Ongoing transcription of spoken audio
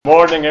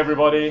Morning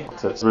everybody.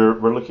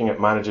 We're looking at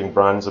managing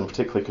brands and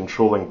particularly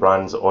controlling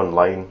brands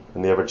online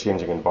in the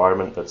ever-changing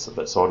environment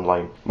that's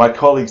online. My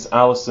colleagues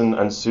Alison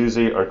and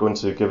Susie are going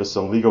to give us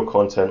some legal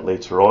content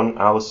later on.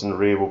 Alison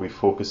Ray will be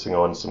focusing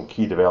on some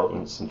key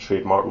developments in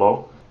trademark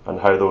law and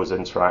how those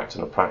interact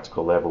on a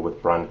practical level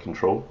with brand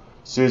control.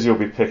 Susie will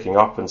be picking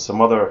up on some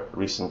other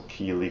recent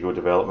key legal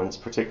developments,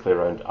 particularly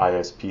around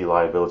ISP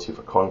liability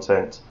for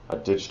content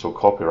and digital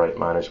copyright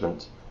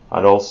management,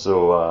 and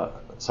also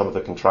some of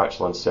the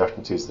contractual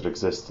uncertainties that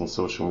exist in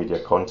social media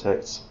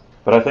contexts.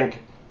 But I think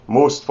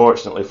most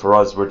fortunately for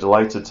us, we're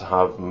delighted to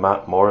have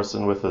Matt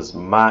Morrison with us.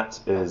 Matt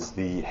is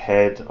the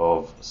head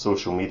of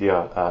social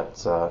media at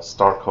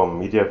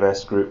Starcom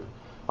MediaVest Group.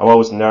 I'm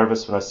always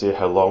nervous when I say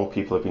how long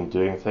people have been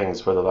doing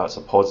things, whether that's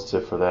a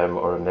positive for them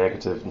or a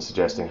negative in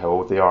suggesting how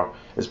old they are.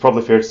 It's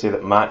probably fair to say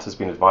that Matt has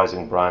been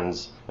advising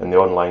brands in the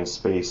online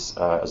space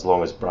as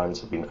long as brands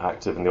have been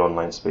active in the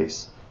online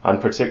space. And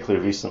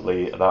particularly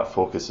recently, that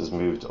focus has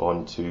moved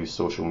on to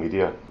social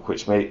media,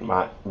 which makes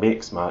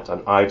Matt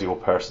an ideal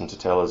person to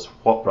tell us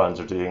what brands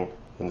are doing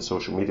in the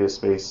social media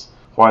space,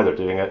 why they're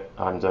doing it,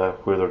 and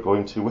where they're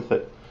going to with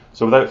it.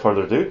 So without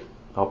further ado,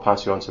 I'll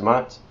pass you on to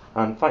Matt,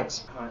 and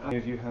thanks. Hi,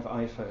 if you have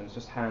iPhones,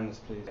 just hands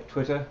please.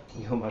 Twitter,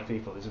 you're my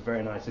people. This is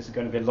very nice. This is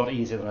going to be a lot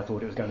easier than I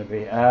thought it was going to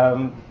be.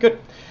 Good.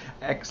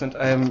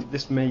 Excellent.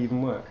 This may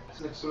even work.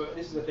 So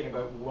this is the thing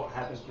about what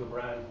happens to your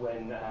brand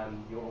when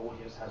your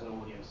audience has an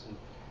audience. And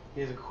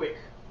here's a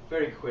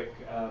very quick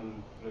sort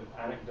of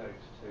anecdote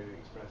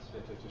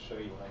to show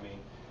you what I mean.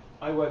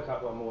 I woke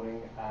up one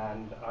morning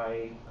and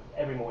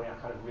every morning I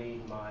kind of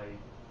read my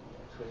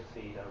Twitter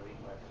feed, I read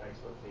my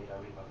Facebook feed, I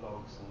read my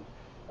blogs, and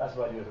that's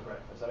what I do for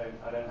breakfast.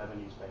 I don't have a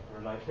newspaper,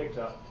 and I picked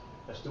up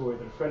a story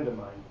that a friend of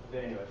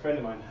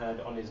mine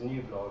had on his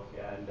new blog,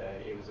 and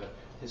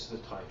this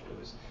was the title. It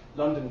was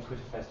London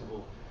Twitter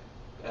Festival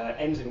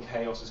ends in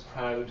chaos as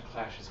crowd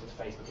clashes with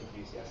Facebook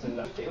enthusiasts. And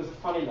it was a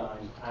funny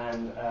line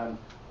and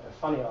a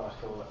funny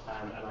article,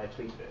 and I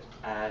tweeted it.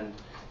 And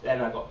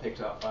then I got picked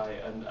up by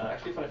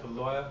actually funny for a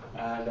lawyer,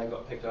 and then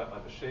got picked up by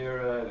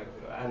Bashira, and then got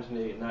picked up by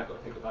Anthony, and now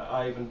got picked up by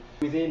Ivan.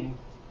 Within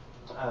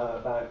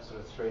about sort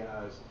of 3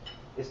 hours,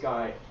 this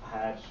guy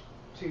had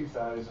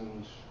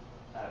 2,000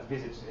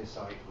 visits to his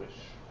site, which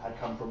had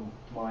come from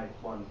my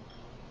one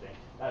thing.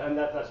 And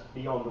that's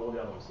beyond all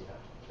the other ones he had.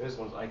 Those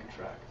ones I could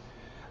track.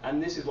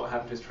 And this is what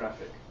happened to his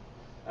traffic.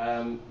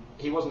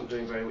 He wasn't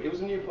doing very well. It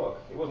was a new blog.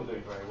 He wasn't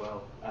doing very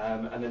well.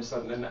 And then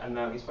suddenly, and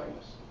now he's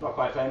famous. Not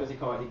quite famous. We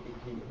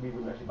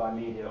wouldn't actually buy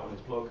media on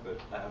his blog,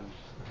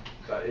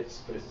 but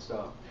it's a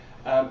start.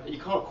 You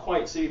can't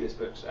quite see this,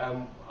 but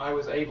I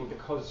was able,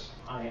 because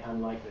I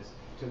am like this,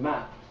 to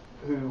map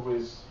who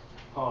was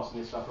passing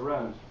this stuff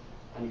around,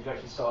 and you could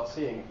actually start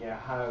seeing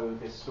how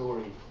this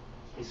story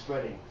is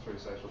spreading through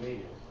social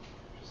media,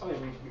 which is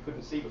something we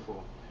couldn't see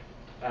before.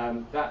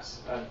 That's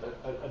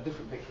a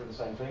different picture of the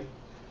same thing.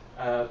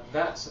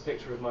 That's a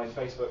picture of my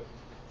Facebook.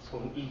 It's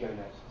called an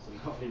EgoNet.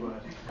 It's a lovely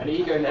word. An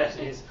EgoNet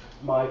is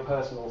my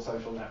personal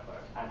social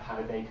network and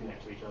how they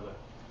connect to each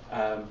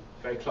other.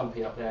 Very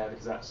clumpy up there,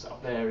 because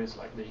up there is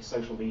like the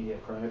social media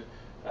crowd.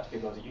 That's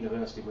people I was at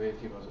university with,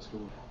 people I was at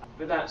school.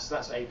 But that's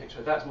a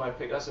picture. That's my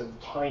pic. That's a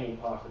tiny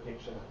part of the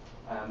picture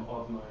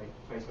of my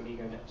Facebook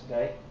EgoNet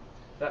today.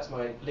 That's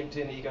my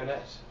LinkedIn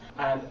EgoNet.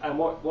 And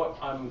what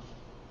I'm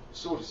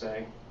sort of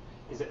saying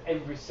is that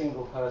every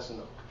single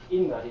person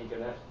in that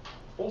EgoNet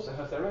also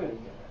has their own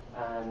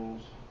EgoNet,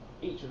 and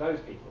each of those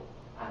people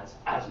has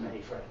as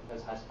many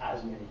friends, has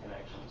as many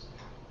connections,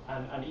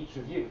 and each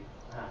of you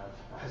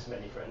have as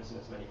many friends and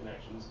as many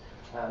connections,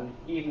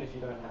 even if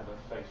you don't have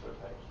a Facebook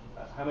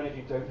page. How many of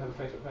you don't have a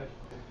Facebook page?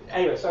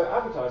 Anyway, so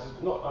advertisers,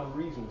 not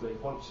unreasonably,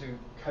 want to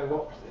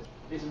co-opt this.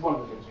 This is one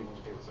of the things we want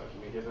to do with social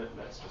media, but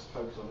let's just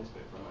focus on this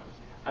bit for a moment.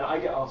 And I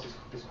get asked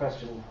this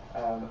question.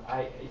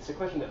 It's a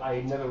question that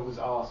I never was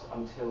asked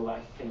until I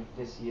think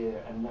this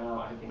year, and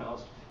now I've been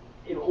asked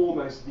in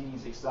almost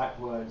these exact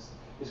words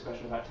this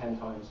question about 10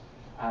 times.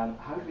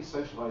 How do we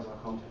socialize our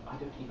content? I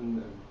don't even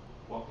know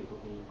what people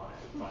mean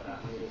by that,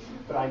 really.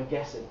 But I'm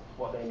guessing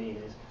what they mean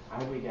is, how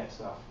do we get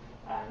stuff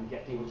and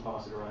get people to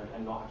pass it around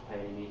and not have to pay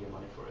any media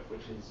money for it,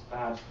 which is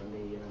bad for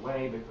me in a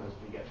way, because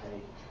we get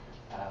paid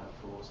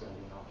for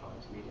spending our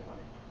clients' media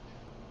money.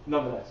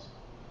 Nonetheless,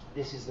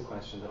 this is the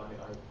question that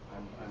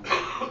I'm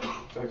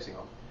focusing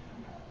on.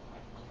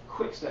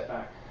 Quick step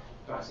back.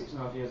 About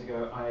 6.5 years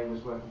ago, I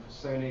was working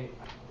for Sony.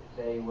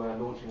 They were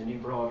launching a new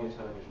Bravia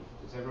television.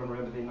 Does everyone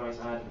remember the nice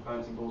ad with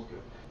bouncing balls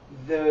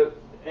good?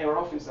 They were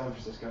off in San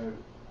Francisco,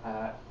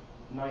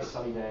 nice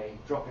sunny day,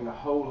 dropping a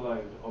whole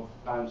load of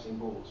bouncing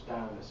balls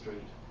down the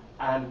street.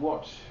 And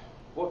what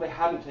they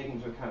hadn't taken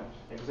into account,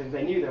 because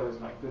they knew there was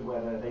like good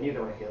weather, they knew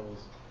there were hills.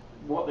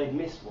 What they'd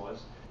missed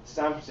was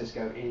San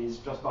Francisco is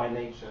just by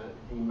nature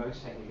the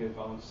most technically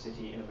advanced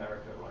city in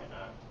America right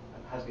now,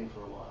 and has been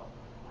for a while.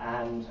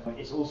 And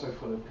it's also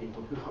full of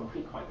people who are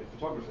really quite good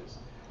photographers,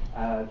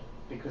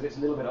 because it's a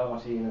little bit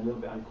arty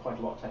and quite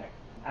a lot of tech.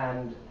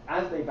 And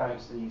as they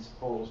bounced these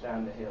balls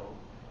down the hill,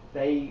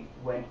 they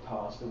went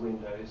past the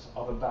windows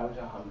of about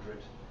 100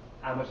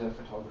 amateur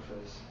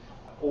photographers,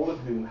 all of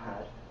whom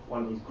had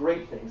one of these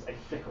great things, a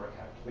Flickr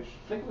account, which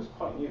Flickr was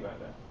quite new back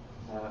then.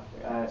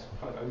 It's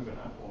kind of over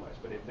now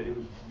almost, but it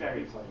was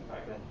very exciting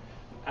back then.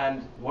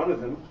 And one of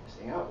them,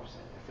 sitting out,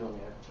 they're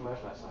filming a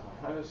commercial outside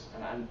my house,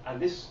 and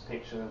this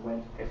picture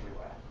went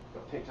everywhere.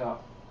 Got picked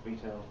up,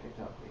 retailed, picked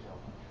up, retailed.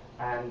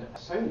 And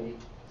Sony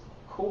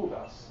called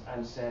us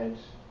and said,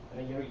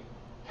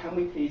 can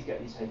we please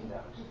get these taken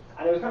down?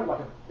 And it was kind of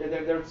like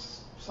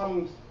there's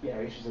some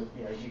issues of,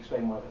 you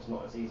explain why that's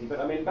not as easy. But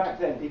I mean, back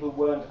then people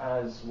weren't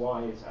as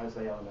wise as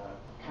they are now.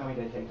 Can we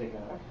get them taken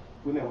down?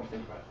 We may want to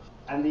think about it.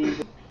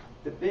 And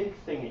the big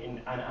thing in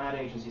an ad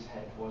agency's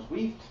head was,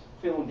 we've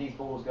filmed these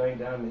balls going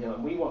down the hill,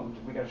 and we're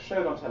going to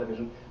show it on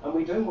television, and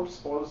we don't want to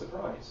spoil the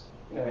surprise.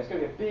 It's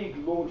going to be a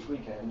big launch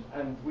weekend,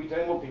 and we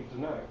don't want people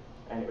to know.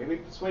 Anyway, we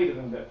persuaded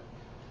them that,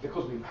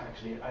 because we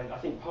actually, I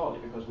think partly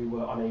because we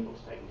were unable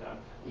to take them down,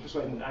 we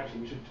persuaded them that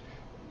actually we should,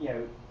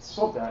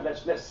 sod that,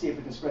 let's see if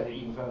we can spread it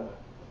even further.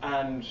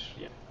 And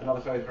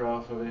another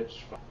photograph of it,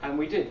 and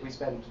we did. We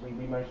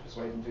managed to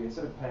persuade them to,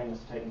 instead of paying us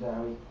to take them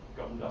down,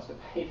 we got us to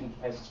pay them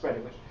to spread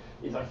it, which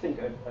is, I think,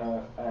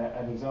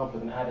 an example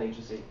of an ad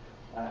agency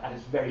at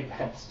its very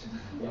best.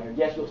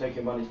 Yes, we'll take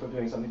your money for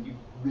doing something you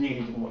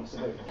really didn't want us to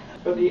do.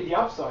 But the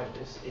upside of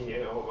this,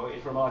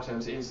 from our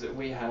terms, is that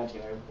we had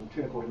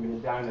 2.25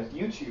 million downloads.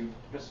 YouTube,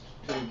 just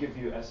to give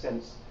you a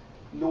sense,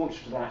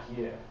 launched that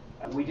year.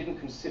 We didn't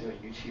consider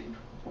YouTube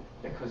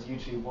because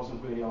YouTube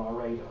wasn't really on our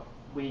radar.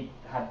 We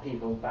had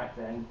people back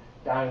then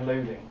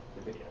downloading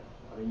the video.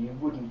 I mean, you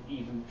wouldn't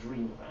even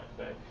dream of that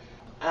today.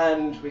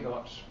 And we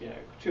got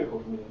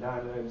 2.25 million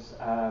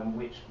downloads,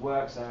 which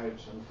works out,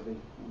 and for the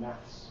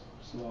maths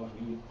smart,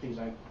 please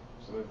don't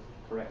sort of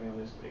correct me on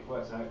this, but it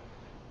works out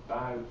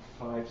about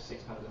 £5 to £6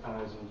 a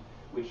thousand,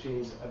 which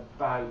is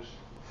about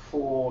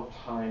 4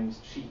 times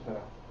cheaper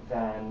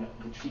than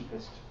the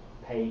cheapest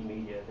paid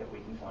media that we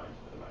can find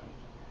at the moment.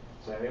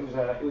 So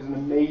it was an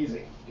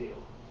amazing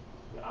deal.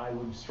 I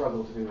would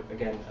struggle to do it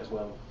again as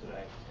well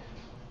today.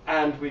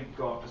 And we've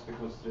got, just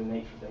because of the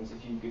nature of things,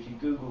 if you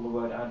Google the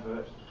word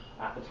advert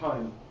at the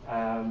time,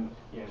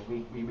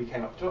 we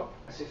came up top,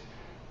 as if,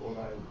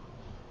 although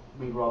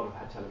we'd rather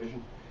have had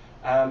television.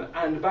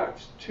 And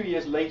about 2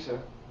 years later,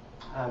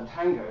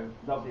 Tango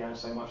loved the ad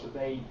so much that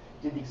they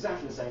did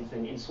exactly the same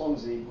thing in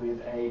Swansea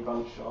with a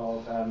bunch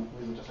of,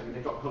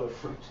 they dropped a whole of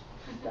fruit.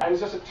 And it was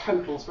just a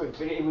total spoof.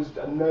 It was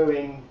a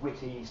knowing,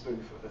 witty spoof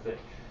of the thing.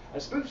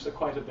 And spoofs are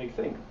quite a big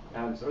thing,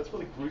 so it's a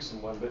really gruesome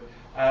one, but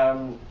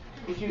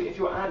if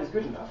your ad is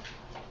good enough,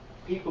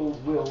 people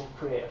will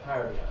create a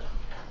parody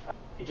ad.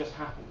 It just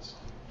happens.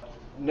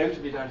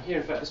 Notably down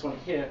here, in fact this one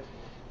here,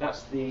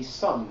 that's the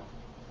Sun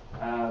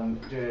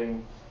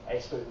doing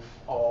a spoof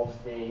of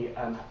the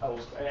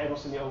everyone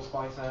seen the Old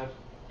Spice ad?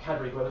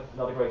 Cadbury Griller,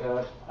 another great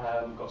ad,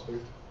 got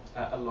spoofed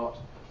a lot,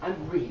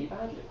 and really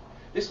badly.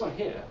 This one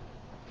here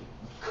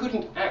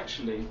couldn't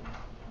actually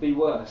be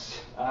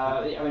worse.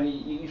 I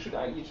mean, you should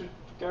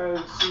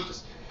go see,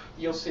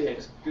 you'll see it.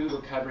 Just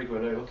Google Cadbury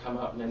Gorilla, it'll come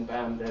up, and then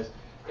bam,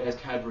 there's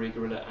Cadbury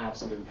Gorilla ad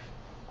spoof,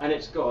 and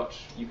it's got,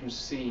 you can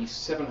see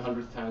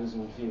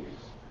 700,000 views,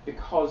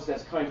 because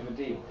there's kind of a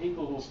deal.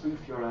 People will spoof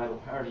your ad or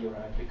parody your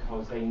ad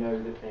because they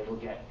know that they will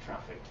get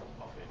traffic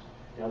off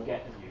it. They'll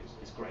get the views.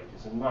 It's great.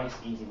 It's a nice,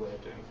 easy way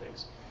of doing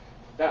things.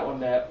 That one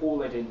there, all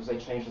they did was they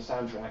changed the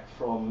soundtrack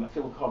from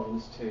Phil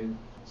Collins to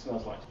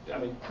Smells Like. I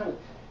mean, kind of.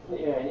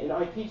 In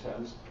IP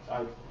terms,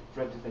 I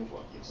dread to think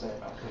what you'd say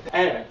about it.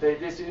 Anyway,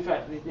 in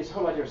fact, this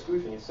whole idea of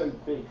spoofing is so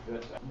big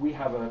that we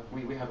have a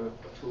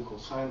tool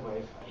called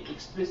Soundwave. It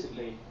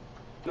explicitly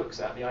looks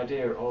at the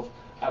idea of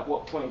at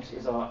what point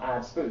is our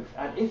ad spoofed.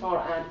 And if our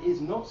ad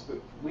is not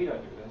spoofed, we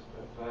don't do this,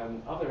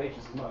 but other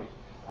agencies might.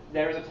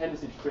 There is a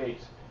tendency to create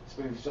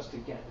spoofs just to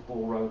get the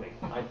ball rolling.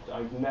 I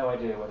have no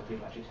idea whether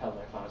people actually tell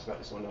their clients about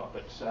this or not,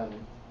 but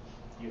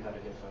you had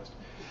it here first.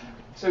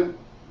 So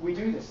we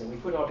do this thing, we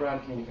put our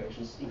brand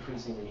communications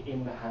increasingly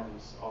in the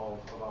hands of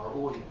our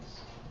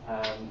audience.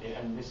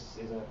 And this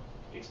is an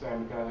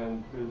experiment. Go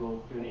and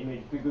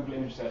Google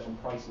image search on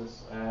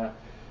priceless,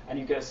 and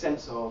you get a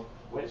sense of,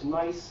 well, it's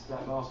nice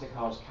that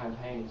MasterCard's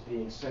campaign is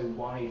being so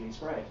widely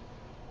spread,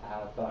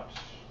 but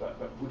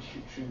would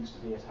you choose to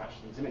be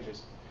attached to these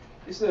images?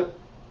 This is an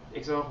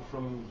example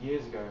from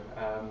years ago.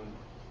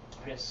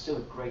 It's still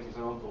a great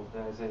example.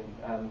 There's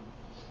a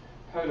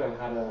Polo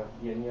had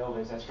in the old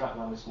days, their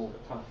strapline was small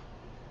but tough.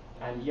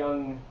 And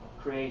young,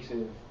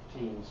 creative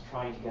teams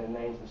trying to get a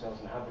name for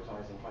themselves in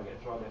advertising, trying to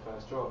get their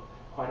first job,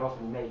 quite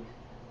often make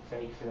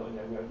fake film,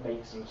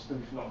 make sort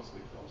of not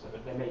spoof films,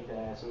 but they make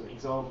their sort of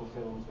example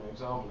films, their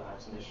example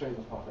ads, and they show them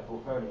as part of their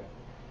portfolio.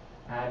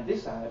 And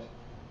this ad,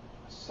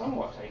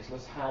 somewhat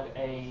tasteless, had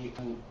a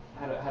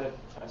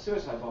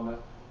suicide bomber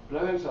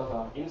blow himself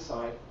up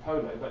inside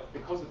Polo, but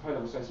because the Polo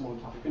was so small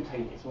and tough, it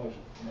contained the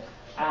explosion.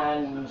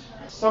 And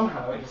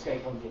somehow it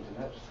escaped onto the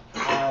internet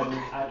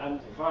and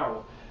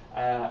viral.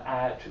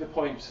 To the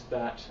point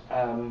that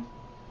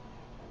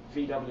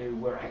VW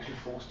were actually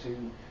forced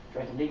to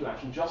take legal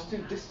action just to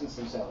distance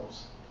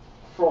themselves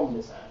from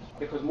this ad,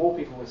 because more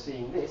people were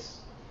seeing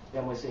this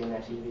than were seeing their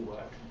TV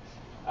work.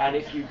 And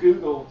if you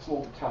Google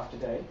small but tough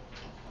today,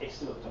 it's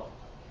still at the top.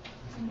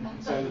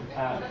 So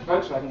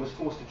Volkswagen was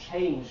forced to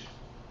change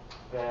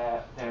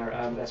their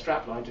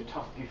strapline to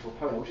tough, beautiful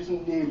polo, which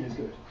isn't nearly as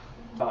good.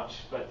 But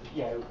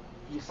you know,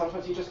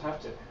 sometimes you just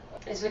have to.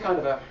 It's a kind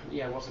of a,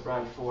 what's the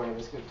brand for? Anyway,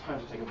 it's a good time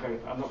to take a very.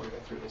 I'm not going to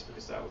go through this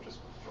because that would just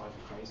drive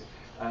me crazy.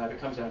 It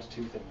comes down to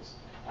two things.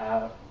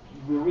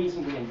 The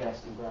reason we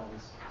invest in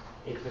brands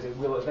is because it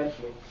will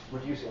eventually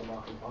reduce your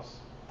marketing costs.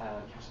 You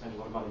have to spend a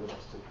lot of money with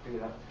us to do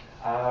that.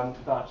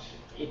 But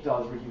it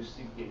does reduce,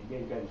 you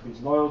get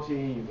increased loyalty,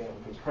 you get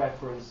increased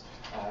preference,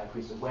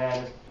 increased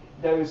awareness.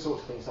 Those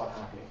sorts of things start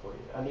happening for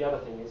you. And the other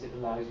thing is it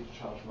allows you to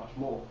charge much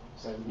more.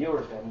 So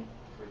Nurofen,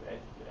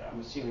 I'm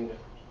assuming that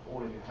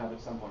all of you have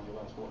at some point in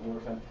your lives bought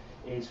Nurofen,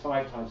 is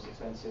 5 times as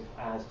expensive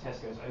as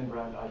Tesco's own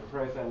brand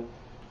ibuprofen,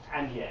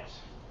 and yet,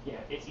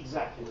 it's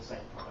exactly the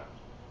same product.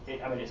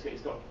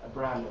 It's got a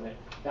brand on it.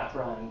 That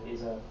brand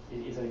gives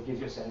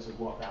you a sense of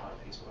what that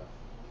IP is worth.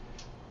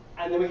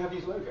 And then we have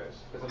these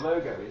logos, because a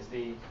logo is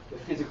the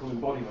physical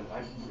embodiment.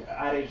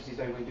 Ad agencies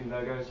don't really do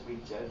logos.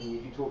 If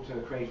you talk to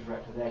a creative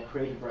director, their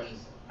creative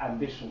director's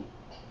ambition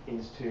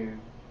is to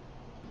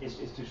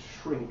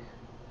shrink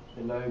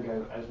the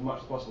logo as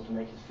much as possible to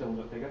make his film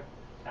look bigger.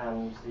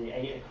 And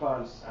a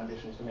client's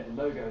ambition is to make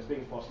the logo as big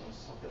as possible and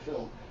stop the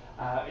film.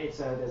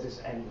 There's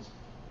this endless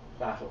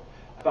battle.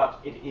 But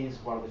it is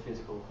one of the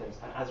physical things,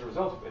 and as a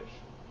result of which,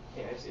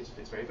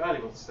 it's very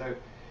valuable. So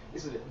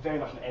this is very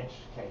much an edge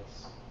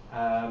case.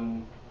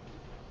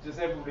 Does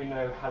everybody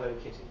know Hello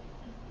Kitty?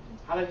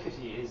 Hello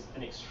Kitty is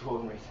an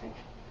extraordinary thing.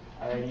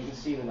 You can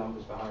see the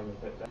numbers behind it,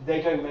 but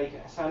they don't make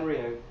it.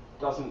 Sanrio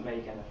doesn't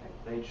make anything.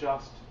 They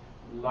just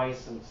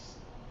license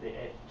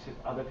it to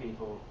other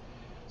people.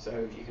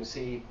 So you can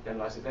see them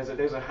license.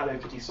 There's a Hello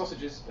Kitty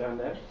sausages down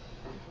there.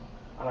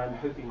 And I'm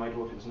hoping my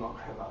daughter does not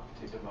grow up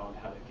to demand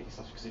Hello Kitty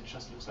sausage because it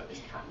just looks like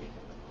this candy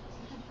thing.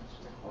 It's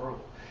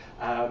horrible.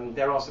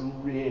 There are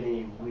some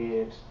really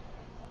weird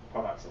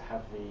products that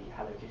have the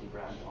Hello Kitty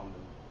brand on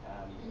them.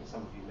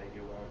 Some of you may be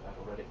aware of that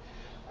already.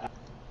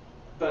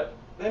 But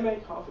they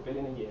make $500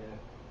 million a year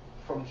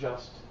from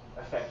just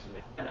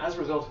effectively. And as a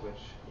result of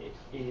which, it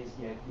is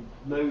the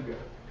logo.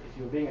 If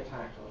you're being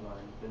attacked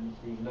online,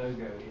 the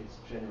logo is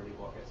generally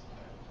what gets attacked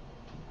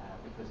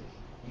because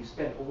you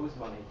spend all this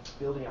money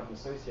building up an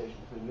association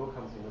between your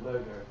company and the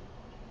logo,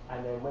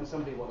 and then when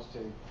somebody wants to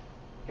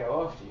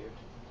go after you,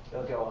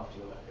 they'll go after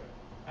your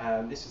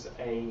logo. This is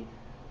a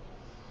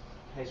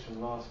case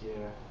from last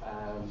year.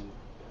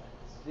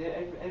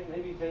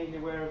 Maybe vaguely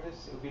aware of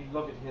this? It would be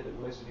lovely to hear that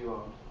most of you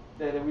aren't.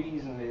 The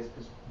reason is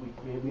because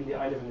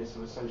I live in this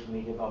sort of social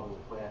media bubble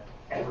where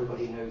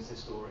everybody knows this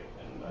story,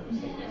 and I was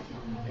thinking,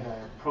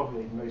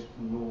 probably most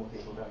normal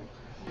people don't.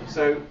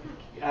 So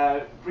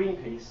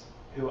Greenpeace,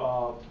 who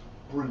are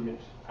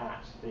brilliant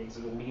at the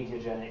sort of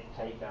mediagenic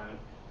takedown,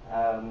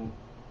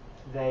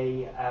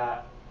 they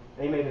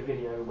made a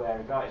video where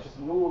a guy, it's just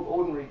an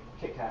ordinary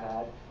Kit Kat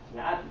ad, and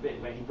at the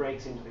bit where he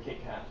breaks into the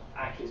Kit Kat,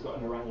 actually it's got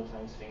an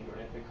orangutan's finger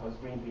in it because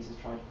Greenpeace is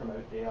trying to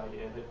promote the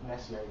idea that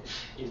Nestle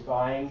is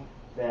buying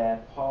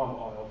their palm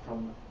oil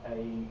from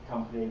a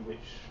company which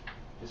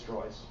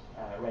destroys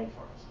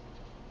rainforests.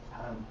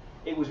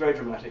 It was very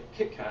dramatic.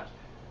 Kit Kat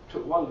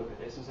took one look at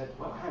this and said,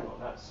 well, hang on,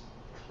 that's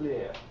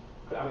clear.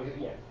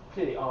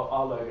 Clearly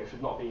our logo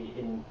should not be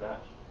in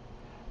that.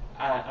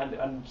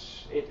 And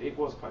it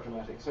was quite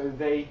dramatic. So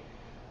they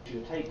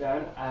did a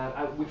takedown,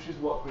 which is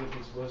what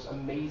Greenpeace was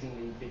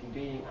amazingly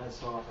being as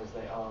smart as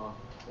they are.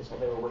 It's what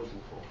they were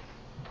waiting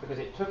for. Because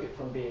it took it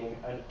from being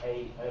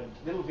a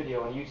little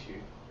video on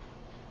YouTube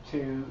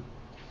to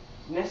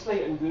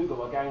Nestle and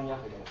Google are ganging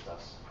up against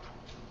us,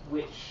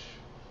 which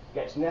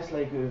gets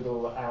Nestle,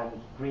 Google,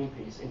 and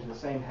Greenpeace into the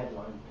same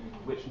headline,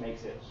 which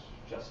makes it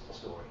just a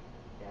story.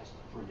 Yes,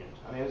 brilliant.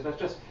 I mean, it was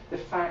just the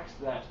fact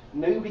that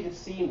nobody had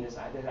seen this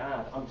ad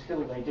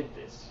until they did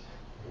this.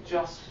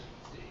 It's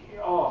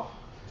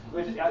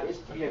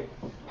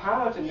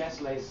power to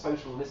Nestle's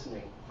social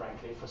listening,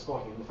 frankly, for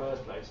spotting it in the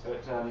first place.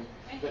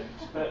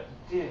 But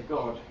dear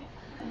God,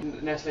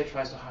 Nestle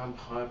tries to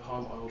hire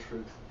palm oil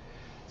truth.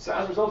 So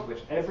as a result of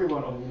which,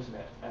 everyone on the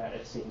internet,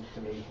 it seemed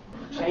to me,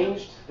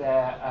 changed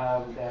their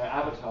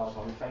avatars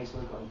on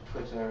Facebook, on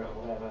Twitter,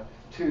 or whatever,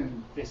 to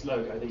this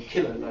logo, the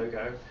killer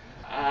logo,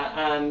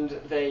 and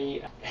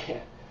they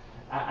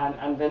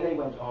and then they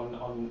went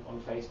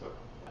on Facebook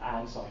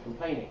and started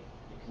complaining.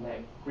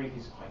 Greenpeace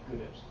is quite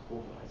good at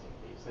organising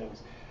these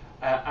things.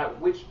 At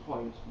which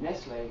point,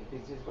 Nestle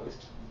has got this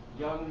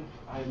young,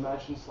 I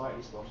imagine,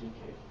 slightly spotty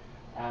kid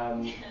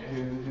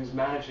who's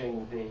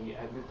managing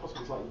with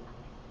possibly slightly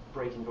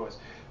breaking voice,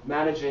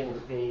 managing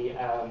the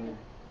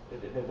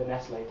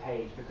Nestle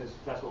page, because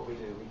that's what we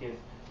do.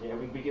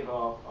 We give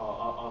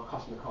our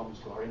customer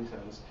comms to our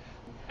interns,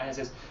 and it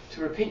says,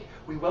 to repeat,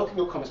 we welcome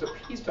your comments, but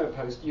please don't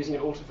post using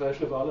an altered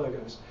version of our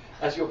logos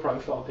as your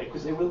profile pic,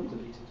 because they will be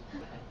deleted.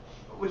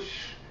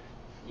 Which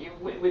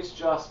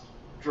just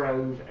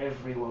drove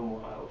everyone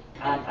wild,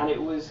 and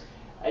it was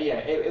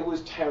it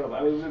was terrible.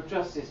 I mean, it was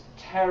just this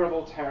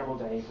terrible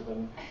day for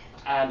them,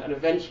 and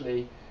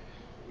eventually,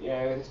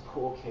 this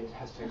poor kid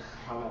has to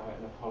come out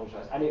and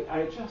apologise, and it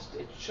just,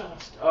 it was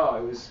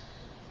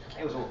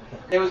awful.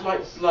 There was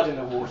like blood in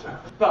the water,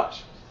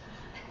 but,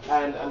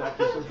 and I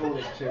can sort of draw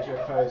this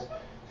to a close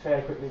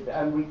fairly quickly,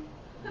 and we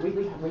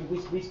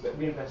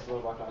invest a lot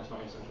of our clients'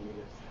 money in social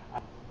media.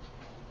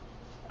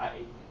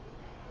 I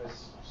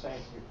was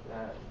saying to you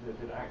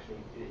that actually,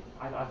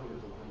 I thought it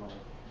was a lot of money,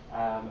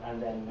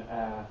 and then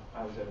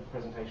I was at a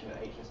presentation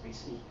at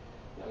HSBC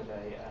the other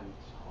day, and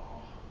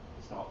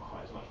it's not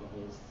quite as much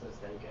money as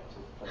they get to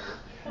play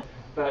with.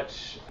 But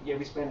yeah,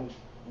 we spend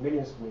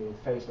millions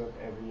with Facebook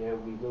every year.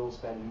 We will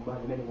spend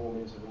many more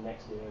millions for the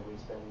next year. We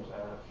spend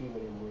a few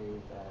million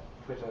with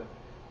Twitter.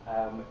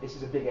 This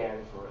is a big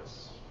area for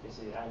us.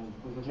 And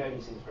we would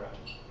only see this growing.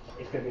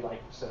 It's going to be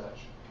like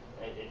search.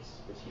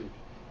 It's huge.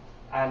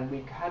 And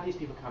we had these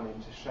people come in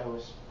to show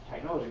us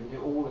technology. We do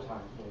it all the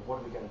time. What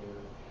are we going to do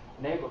with it?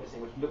 And they've got this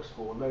thing which looks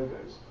for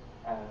logos.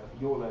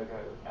 Your logo,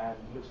 and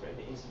looks for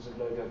the instance of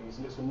logo views,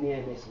 and looks for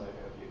near miss logo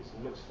views,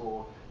 and looks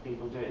for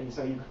people doing it. And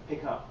so you can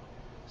pick up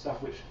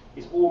stuff which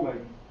is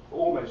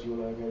almost your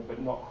logo,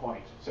 but not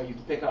quite. So you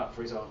can pick up,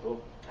 for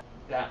example,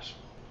 that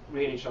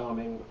really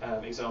charming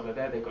example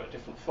there. They've got a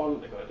different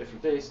font, they've got a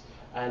different this,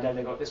 and then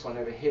they've got this one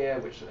over here,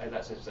 which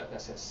that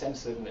says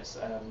censored, and it's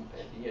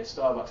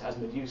Starbucks has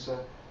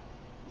Medusa.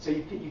 So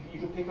you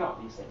can pick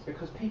up these things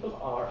because people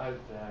are out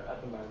there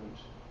at the moment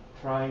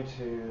trying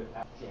to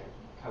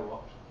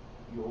co-opt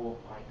your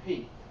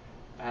IP,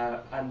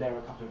 and there are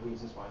a couple of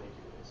reasons why they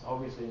do this.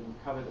 Obviously, we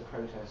cover the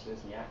protesters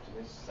and the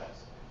activists.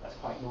 That's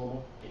quite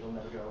normal. It'll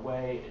never go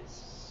away.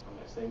 It's one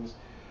of those things.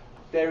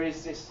 There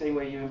is this thing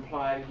where you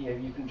imply,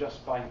 you can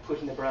just by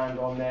putting the brand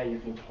on there, you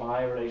can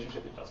imply a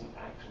relationship that doesn't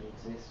actually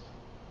exist.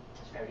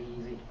 It's very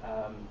easy.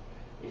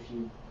 If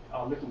you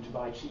are looking to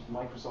buy cheap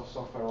Microsoft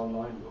software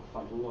online, you'll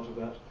find a lot of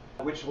that,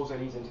 which also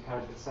leads into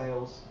counterfeit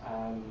sales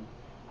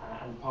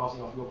and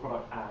passing off your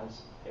product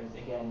as,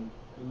 again,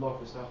 a lot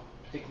of the stuff.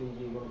 Particularly,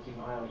 you want to keep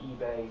an eye on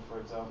eBay, for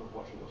example,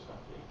 watching your stuff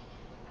being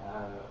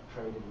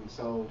traded,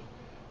 resold.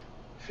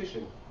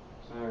 Phishing.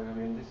 So,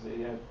 this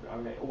is,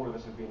 all of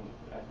us have been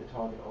at the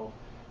target of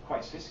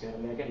quite sophisticated,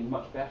 and they're getting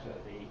much better.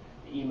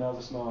 The emails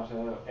are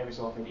smarter. Every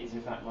so often, it is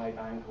in fact my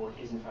bank, or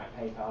it is in fact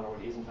PayPal, or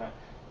it is in fact,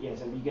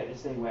 so you get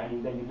this thing where,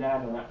 and then you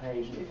land on that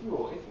page, and if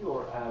you're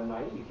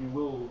naive, you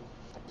will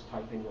just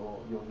type in your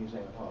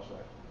username and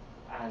password,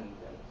 and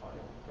then find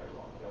it very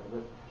wrong, whatever.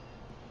 But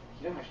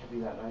you don't actually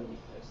do that naive.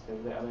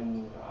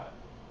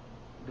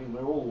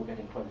 We're all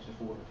getting close to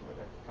falling for it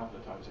a couple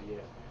of times a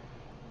year.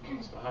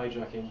 It's for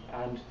hijacking,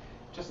 and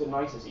just the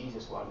nicest,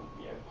 easiest one,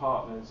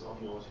 partners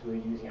of yours who are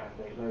using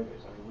out-of-date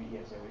logos. So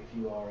if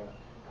you are a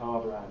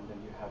car brand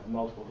and you have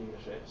multiple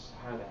dealerships,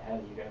 how the hell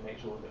are you going to make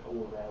sure that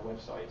all of their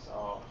websites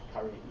are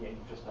current?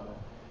 You've just done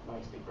a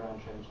nice big brand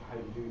change. How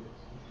do you do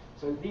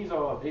this? So these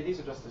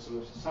are just the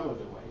sort of some of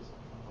the ways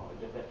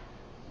that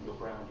your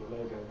brand, your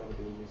logo are going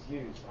to be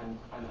misused, and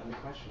the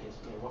question is,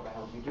 what the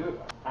hell do you do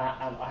about it?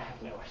 And I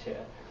have no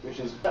idea, which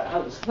is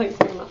Alice. Thanks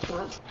very much,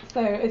 Matt.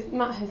 So as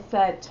Matt has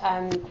said,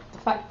 the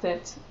fact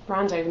that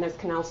brand owners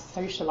can now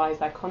socialise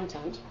their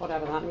content,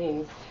 whatever that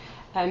means,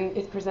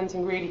 is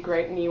presenting really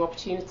great new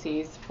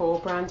opportunities for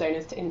brand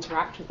owners to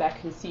interact with their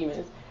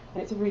consumers,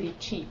 and it's a really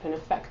cheap and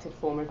effective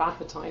form of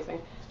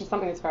advertising, and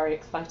something that's very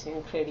exciting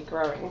and clearly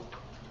growing.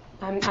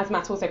 As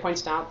Matt also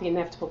pointed out, the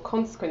inevitable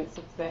consequence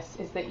of this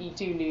is that you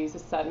do lose a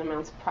certain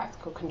amount of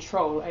practical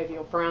control over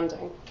your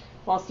branding.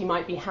 Whilst you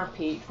might be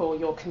happy for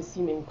your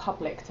consuming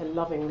public to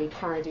lovingly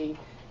parody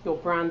your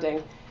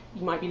branding,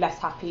 you might be less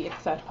happy if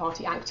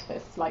third-party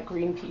activists like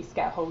Greenpeace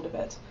get hold of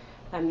it,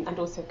 and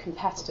also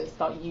competitors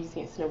start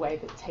using it in a way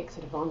that takes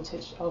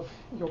advantage of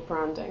your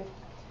branding.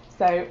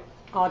 So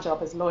our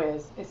job as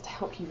lawyers is to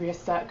help you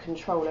reassert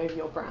control over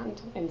your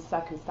brand in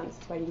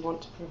circumstances where you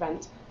want to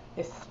prevent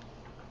this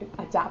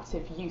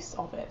adaptive use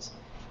of it.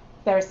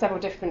 There are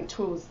several different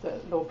tools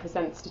that law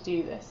presents to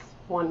do this.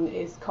 One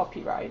is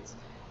copyright,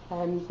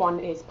 and one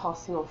is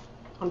passing off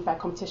unfair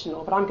competition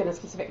law, but I'm going to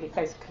specifically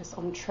focus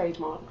on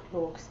trademark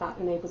law because that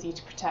enables you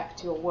to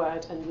protect your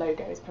word and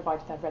logos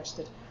provided they're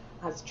registered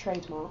as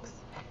trademarks.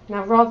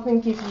 Now, rather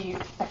than give you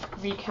a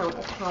recount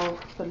of how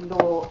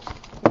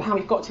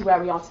we've got to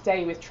where we are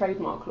today with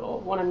trademark law,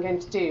 what I'm going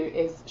to do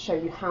is show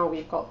you how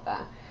we've got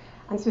there,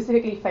 and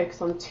specifically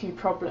focus on two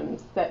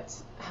problems that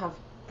have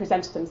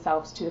presented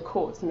themselves to the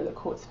courts and that the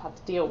courts have had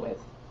to deal with.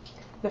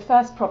 The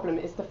first problem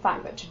is the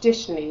fact that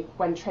traditionally,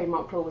 when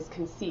trademark law was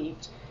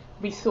conceived,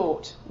 we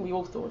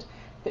all thought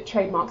that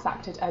trademarks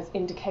acted as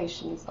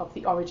indications of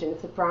the origin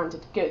of the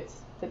branded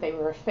goods that they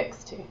were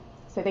affixed to.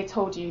 So they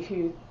told you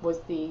who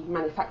was the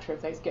manufacturer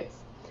of those goods.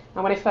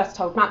 And when I first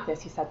told Matt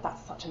this, he said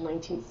that's such a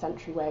 19th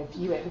century way of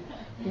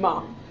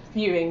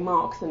viewing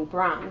marks and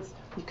brands.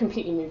 We've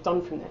completely moved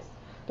on from this.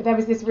 But there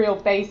was this real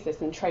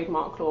basis in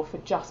trademark law for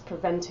just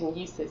preventing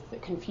uses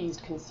that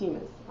confused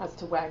consumers as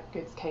to where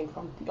goods came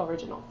from, the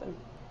origin of them.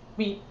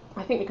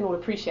 I think we can all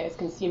appreciate as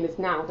consumers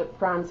now that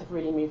brands have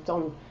really moved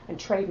on, and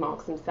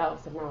trademarks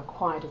themselves have now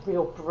acquired a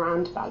real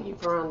brand value,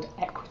 brand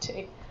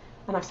equity.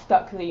 And I've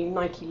stuck the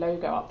Nike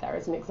logo up there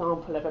as an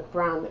example of a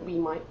brand that we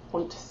might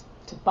want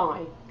to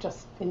buy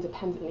just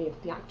independently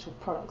of the actual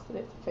products that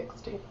it's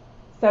affixed to.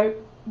 So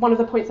one of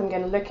the points I'm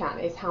going to look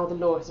at is how the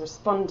law has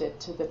responded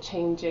to the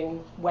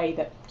changing way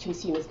that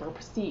consumers now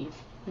perceive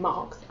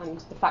marks and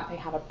the fact they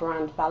have a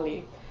brand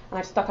value. And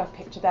I've stuck up a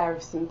picture there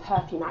of some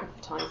perfume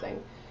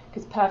advertising,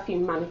 because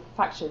perfume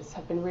manufacturers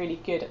have been really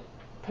good at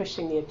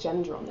pushing the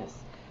agenda on this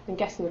and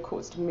getting the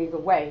courts to move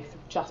away from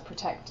just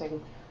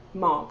protecting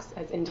marks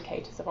as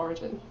indicators of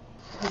origin.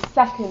 The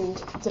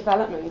second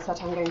development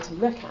that I'm going to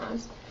look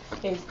at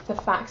is the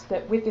fact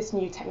that with this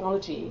new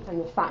technology and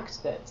the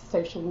fact that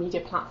social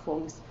media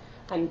platforms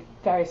and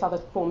various other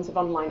forms of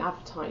online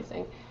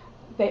advertising,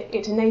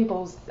 it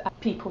enables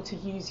people to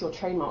use your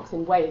trademarks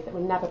in ways that were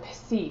never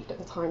perceived at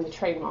the time the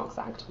Trademarks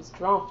Act was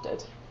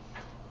drafted.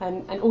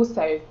 And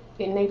also,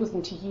 it enables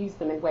them to use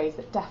them in ways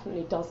that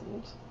definitely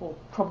doesn't, or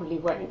probably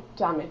won't,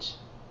 damage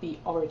the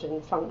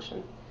origin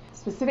function.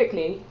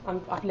 Specifically,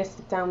 I've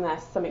listed down there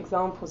some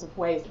examples of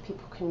ways that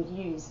people can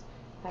use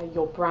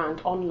your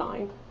brand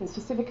online, and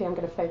specifically I'm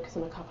going to focus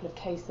on a couple of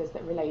cases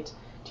that relate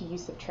to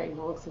use of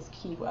trademarks as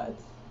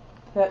keywords.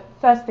 But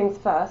first things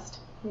first,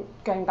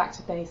 going back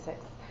to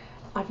basics,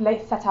 I've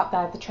set out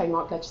there the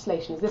trademark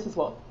legislation, as this is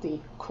what the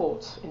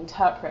court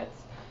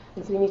interprets,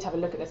 and so we need to have a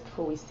look at this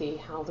before we see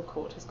how the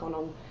court has gone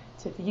on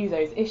to view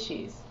those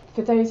issues.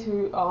 For those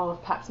who are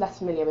perhaps less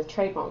familiar with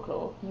trademark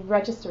law, you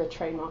register a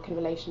trademark in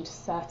relation to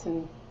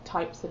certain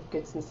types of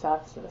goods and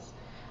services,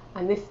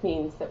 and this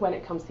means that when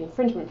it comes to the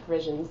infringement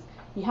provisions,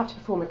 you have to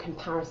perform a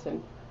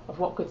comparison of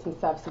what goods and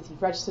services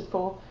you've registered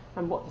for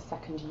and what the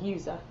second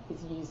user is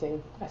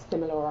using a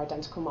similar or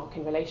identical mark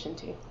in relation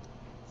to.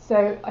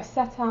 So I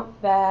set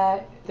out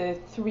there the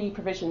three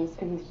provisions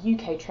in the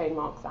UK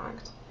Trademarks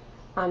Act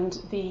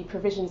and the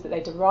provisions that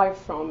they derive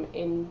from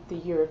in the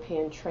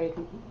European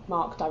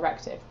Trademark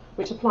Directive,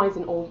 which applies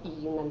in all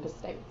EU member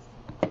states.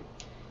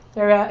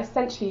 There are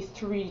essentially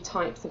three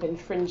types of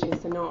infringing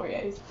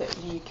scenarios that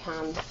you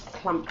can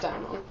clamp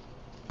down on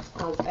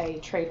as a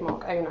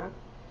trademark owner.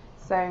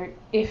 So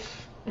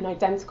if an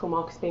identical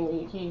mark is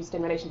being used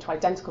in relation to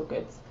identical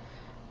goods,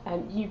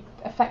 you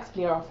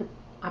effectively are offered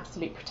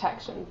absolute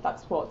protection.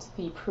 That's what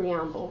the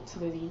preamble to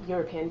the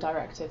European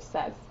directive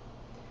says.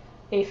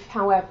 If,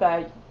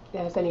 however,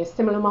 there's only a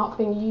similar mark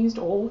being used,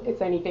 or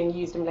it's only being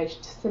used in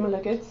relation to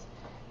similar goods,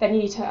 then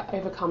you need to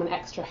overcome an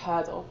extra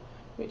hurdle,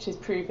 which is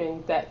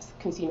proving that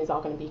consumers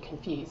are going to be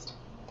confused.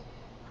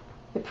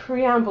 The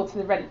preamble to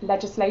the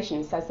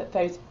legislation says that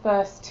those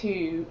first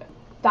two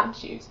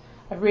statutes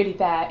are really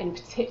there in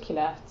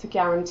particular to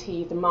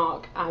guarantee the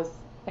mark as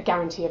a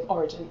guarantee of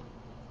origin.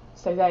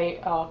 So they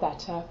are there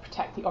to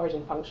protect the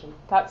origin function.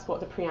 That's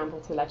what the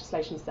preamble to the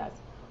legislation says.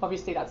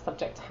 Obviously that's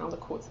subject to how the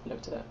courts have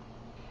looked at it.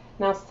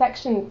 Now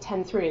section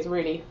 10.3 is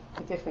really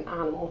a different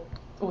animal,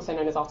 also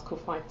known as Article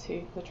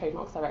 5.2 of the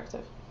Trademarks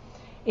Directive.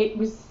 It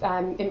was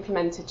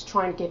implemented to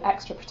try and give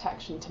extra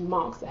protection to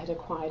marks that had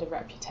acquired a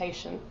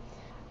reputation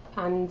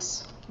and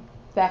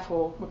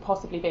therefore were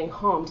possibly being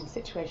harmed in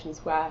situations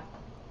where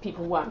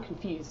people weren't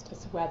confused as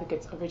to where the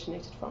goods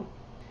originated from.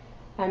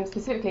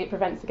 Specifically, it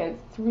prevents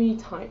against three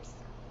types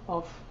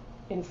of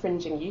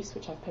infringing use,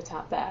 which I've put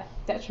out there: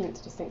 detriment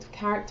to distinctive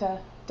character,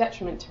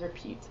 detriment to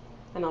repute,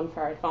 and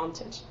unfair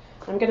advantage.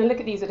 I'm going to look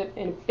at these in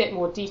a bit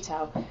more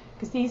detail,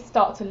 because these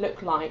start to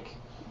look like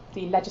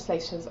the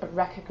legislators are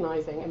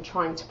recognising and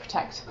trying to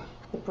protect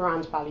the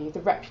brand value, the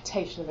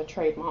reputation of a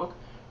trademark,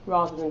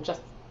 rather than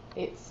just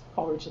its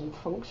origin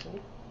function.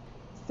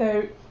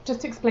 So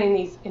just to explain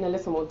these in a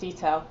little more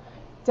detail,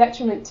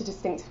 detriment to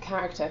distinctive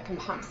character can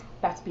perhaps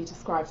better be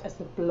described as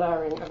the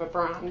blurring of a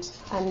brand.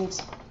 And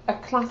a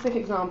classic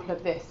example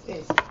of this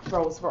is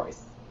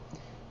Rolls-Royce.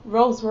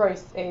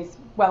 Rolls-Royce is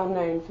well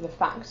known for the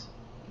fact,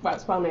 well,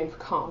 it's well known for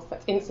cars.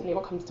 That's instantly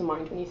what comes to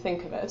mind when you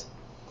think of it.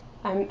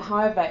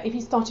 However, if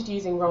you started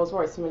using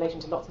Rolls-Royce in relation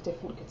to lots of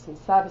different goods and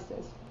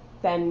services,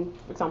 then,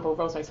 for example,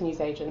 Rolls-Royce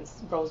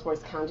newsagents,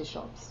 Rolls-Royce candy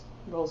shops,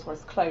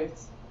 Rolls-Royce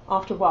clothes,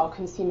 after a while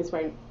consumers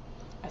won't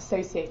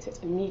associate it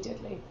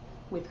immediately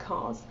with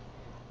cars.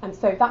 And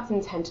so that's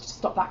intended to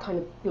stop that kind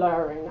of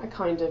blurring, that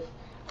kind of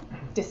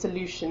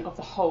dissolution of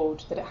the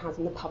hold that it has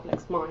in the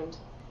public's mind.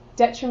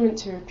 Detriment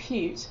to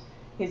repute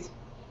is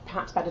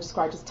perhaps better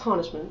described as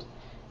tarnishment.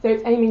 So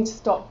it's aiming to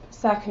stop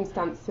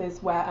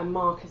circumstances where a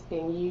mark is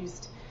being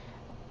used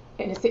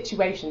in a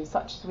situation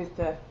such as with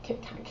the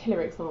Kit Kat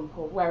Killer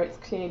example, where it's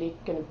clearly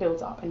going to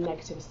build up a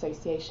negative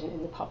association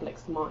in the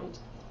public's mind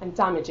and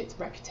damage its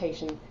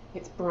reputation,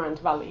 its brand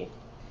value.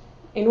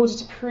 In order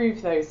to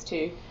prove those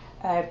two,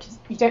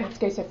 you don't have to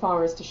go so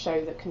far as to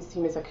show that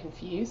consumers are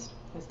confused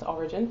as to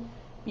origin,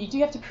 but you do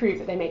have to prove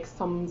that they make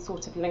some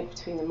sort of link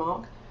between the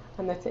mark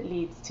and that it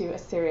leads to a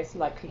serious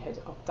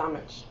likelihood of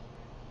damage.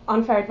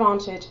 Unfair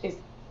advantage is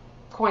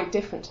quite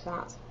different to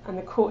that, and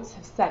the courts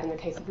have said in the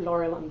case of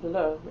L'Oreal and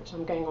Bleu, which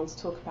I'm going on to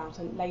talk about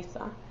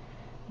later,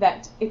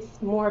 that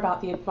it's more about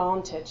the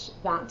advantage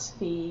that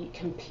the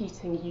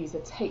competing user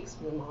takes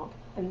from the mark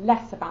and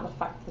less about the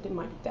fact that it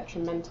might be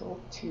detrimental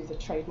to the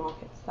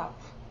trademark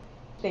itself.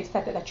 they've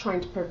said that they're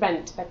trying to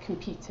prevent a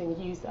competing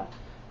user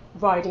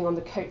riding on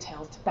the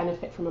coattails to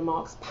benefit from a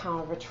marque's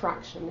power of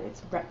attraction,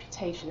 its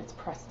reputation, its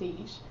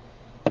prestige.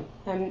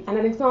 And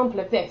an example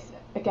of this,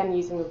 again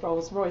using the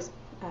Rolls-Royce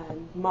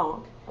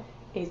marque,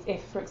 is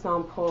if, for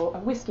example, a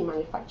whisky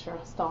manufacturer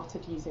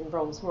started using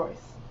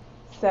Rolls-Royce.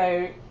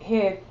 So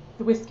here,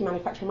 the whisky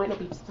manufacturer might not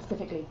be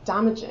specifically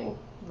damaging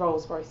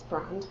Rolls-Royce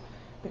brand,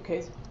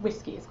 because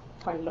whisky is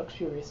quite a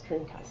luxurious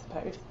drink, I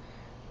suppose,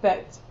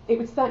 but it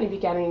would certainly be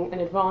getting an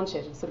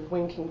advantage and sort of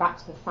winking back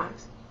to the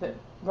fact that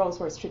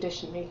Rolls-Royce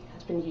traditionally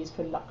has been used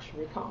for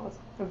luxury cars,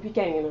 and would be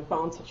gaining an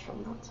advantage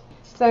from that.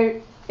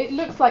 So it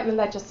looks like the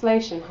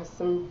legislation has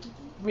some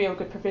real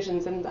good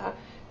provisions in there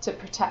to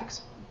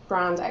protect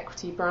brand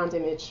equity, brand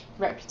image,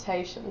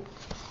 reputation,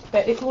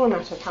 but it's all a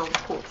matter of how the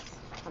courts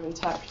have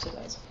interpreted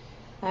it.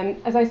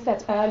 As I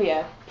said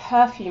earlier,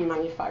 perfume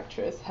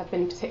manufacturers have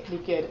been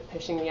particularly good at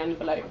pushing the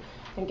envelope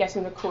and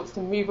getting the courts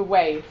to move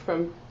away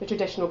from the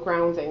traditional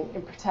grounding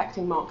in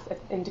protecting marques as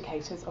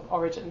indicators of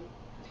origin.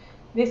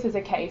 This is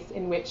a case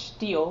in which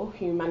Dior,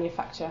 who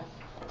manufacture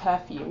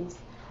perfumes,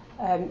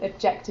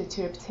 objected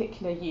to a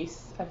particular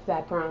use of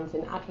their brands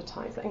in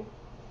advertising.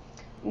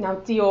 Now,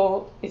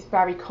 Dior is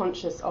very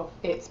conscious of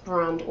its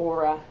brand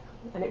aura,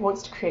 and it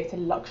wants to create a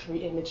luxury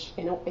image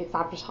in its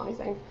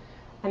advertising.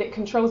 And it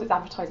controls its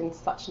advertising to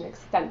such an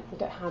extent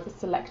that it has a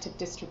selective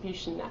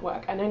distribution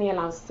network and only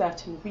allows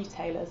certain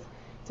retailers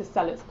to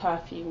sell its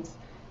perfumes,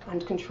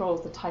 and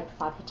controls the type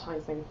of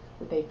advertising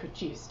that they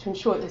produce to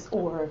ensure that this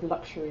aura of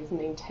luxury is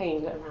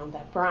maintained around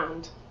their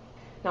brand.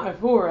 Now,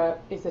 Avora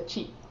is a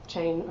cheap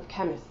chain of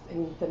chemists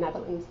in the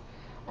Netherlands,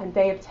 and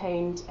they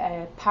obtained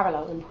a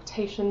parallel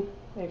importation.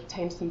 They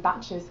obtained some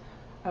batches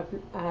of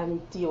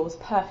Dior's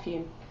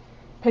perfume,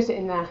 put it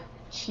in their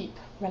cheap,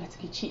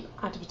 relatively cheap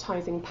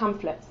advertising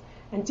pamphlets,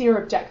 and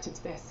Dior objected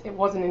to this. It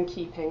wasn't in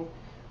keeping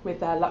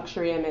with their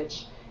luxury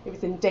image. It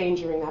was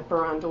endangering their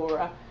brand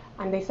aura,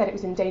 and they said it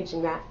was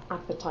endangering their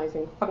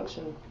advertising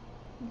function.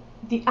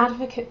 The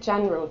Advocate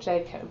General,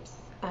 Jacobs,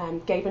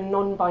 gave a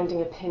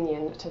non-binding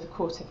opinion to the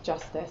Court of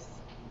Justice,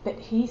 but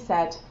he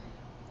said,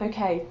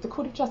 okay, the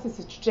Court of Justice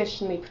is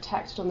traditionally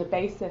protected on the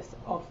basis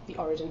of the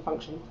origin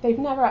function. They've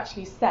never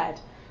actually said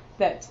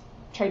that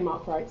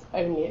trademark rights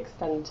only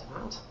extend to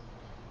that.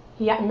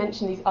 He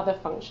mentioned these other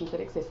functions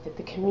that existed,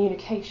 the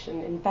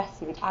communication,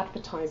 investment,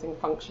 advertising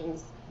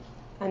functions,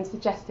 and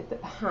suggested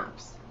that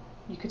perhaps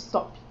you could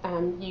stop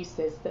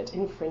uses that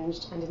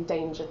infringed and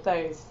endangered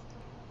those.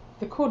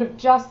 The Court of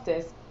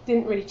Justice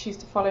didn't really choose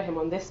to follow him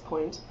on this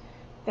point.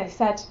 They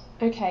said,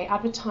 okay,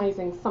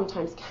 advertising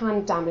sometimes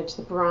can damage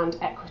the brand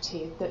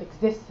equity that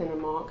exists in a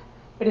marque,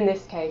 but in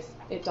this case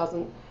it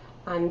doesn't.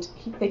 And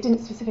they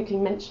didn't specifically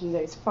mention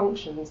those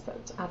functions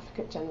that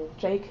Advocate General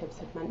Jacobs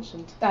had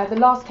mentioned. The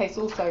last case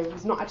also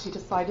was not actually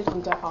decided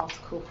under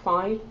Article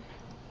 5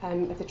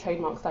 of the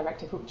Trademarks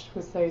Directive, which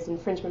was those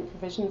infringement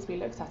provisions we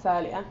looked at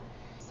earlier.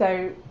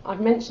 So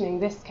I'm mentioning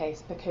this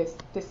case because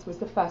this was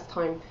the first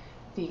time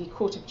the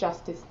Court of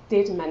Justice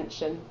did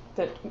mention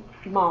that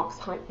marques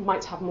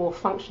might have more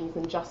functions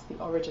than just the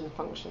origin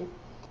function,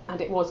 and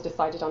it was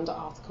decided under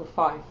Article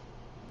 5.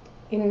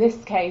 In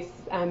this case,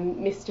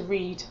 Mr.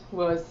 Reed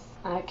was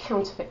a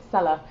counterfeit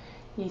seller.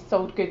 He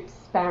sold goods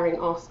bearing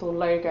Arsenal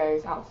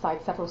logos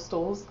outside several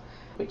stores,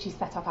 which he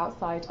set up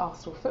outside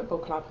Arsenal Football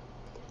Club.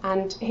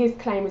 And his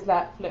claim was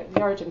that, look,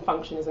 the origin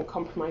function isn't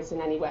compromised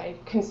in any way.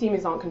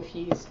 Consumers aren't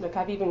confused. Look,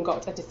 I've even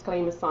got a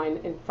disclaimer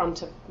sign in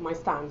front of my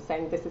stand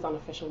saying this is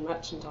unofficial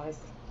merchandise.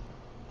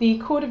 The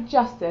Court of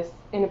Justice,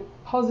 in a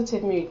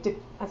positive mood, did,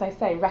 as I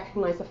say,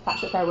 recognise the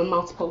fact that there were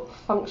multiple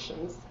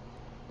functions,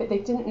 but they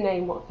didn't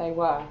name what they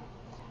were.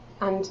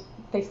 And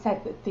they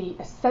said that the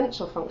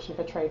essential function of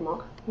a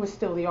trademark was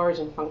still the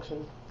origin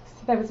function.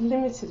 So there was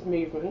limited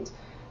movement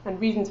and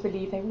reason to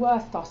believe they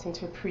were starting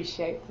to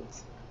appreciate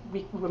that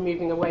we were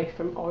moving away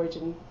from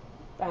origin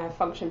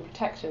function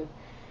protection,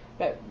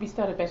 but we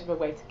still had a bit of a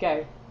way to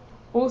go.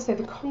 Also,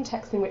 the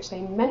context in which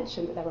they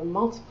mentioned that there were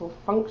multiple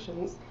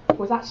functions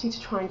was actually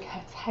to try and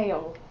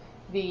curtail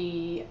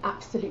the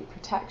absolute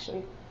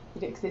protection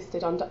that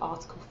existed under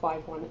Article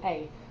 5.1a.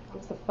 That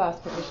was the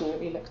first provision that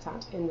we looked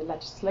at in the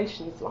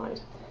legislation slide,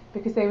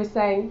 because they were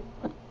saying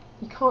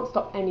you can't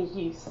stop any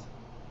use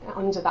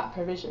under that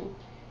provision.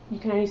 You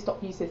can only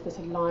stop uses that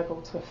are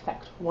liable to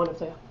affect one of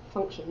the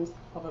functions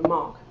of a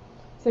marque.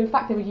 So in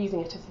fact they were using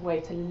it as a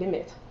way to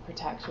limit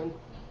protection.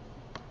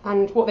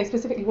 And what they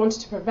specifically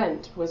wanted to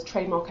prevent was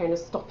trademark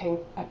owners stopping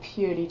a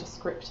purely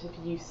descriptive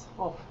use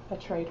of a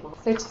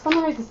trademark. So to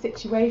summarise the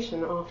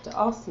situation after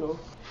Arsenal,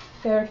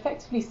 they're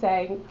effectively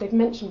saying they've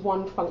mentioned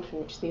one function,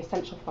 which is the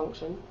essential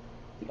function,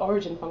 the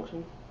origin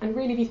function, and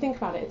really if you think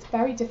about it, it's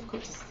very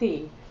difficult to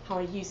see how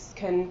a use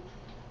can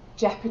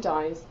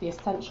jeopardise the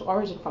essential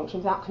origin function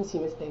without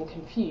consumers being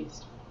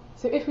confused.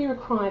 So if we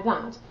require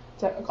that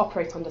to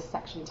operate under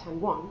Section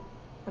 10.1,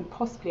 and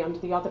possibly under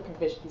the other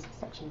provisions of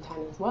Section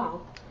 10 as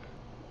well,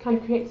 kind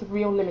of creates a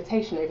real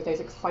limitation over those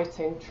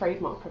exciting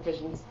trademark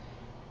provisions,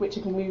 which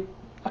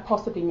are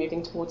possibly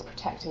moving towards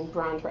protecting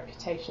brand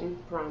reputation,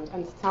 brand.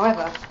 And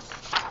however,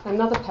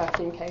 another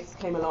perfume case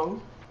came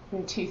along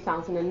in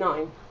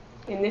 2009.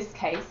 In this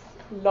case,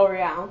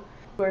 L'Oreal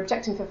were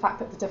objecting to the fact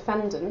that the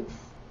defendants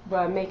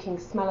were making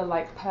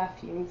smell-alike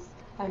perfumes,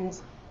 and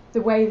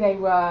the way they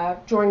were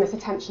drawing this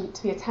attention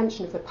to the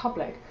attention of the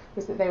public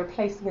was that they were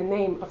placing the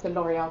name of the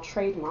L'Oreal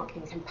trademark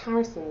in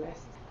comparison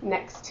lists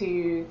next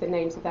to the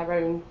names of their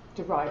own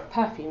derived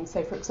perfumes.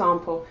 So, for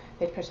example,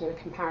 they'd put in a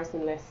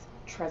comparison list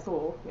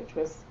Trésor, which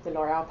was the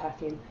L'Oreal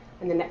perfume,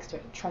 and then next to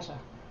it Treasure,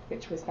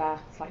 which was their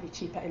slightly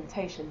cheaper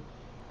imitation.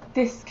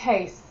 This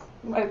case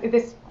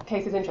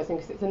is interesting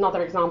because it's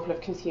another example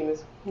of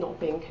consumers not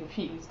being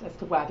confused as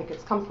to where the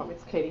goods come from.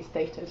 It's clearly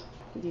stated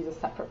that these are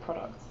separate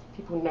products.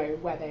 People know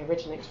where they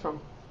originate from.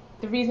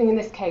 The reasoning in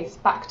this case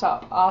backed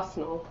up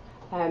Arsenal,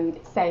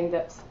 saying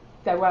that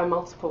there were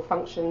multiple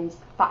functions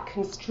that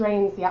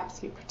constrains the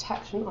absolute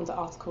protection under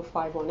Article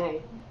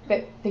 51A.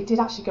 But they did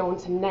actually go on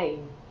to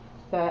name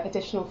the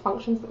additional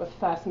functions that were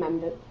first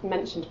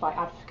mentioned by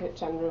Advocate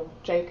General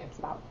Jacobs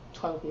about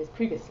 12 years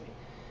previously.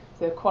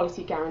 So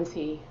quality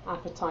guarantee,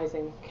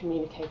 advertising,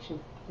 communication,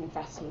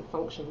 investment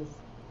functions.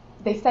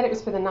 They said it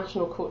was for the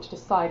National Court to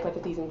decide whether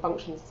these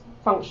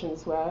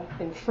functions were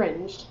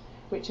infringed,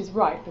 which is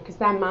right, because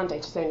their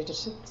mandate is only to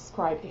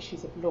describe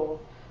issues of law,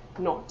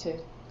 not to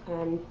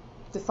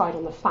decide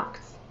on the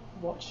facts,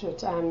 what should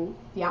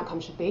the outcome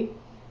should be.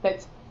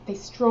 But they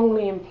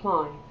strongly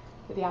imply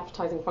that the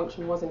advertising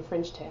function was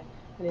infringed here,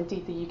 and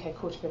indeed the UK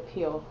Court of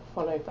Appeal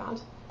followed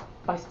that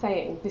by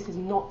saying this is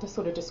not the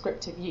sort of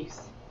descriptive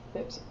use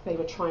that they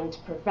were trying to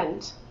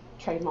prevent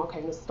trademark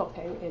owners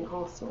stopping in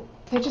Arsenal.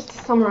 So just to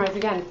summarise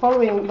again,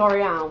 following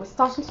L'Oreal, we're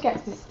starting to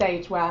get to this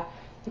stage where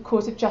the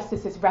Court of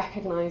Justice is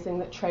recognising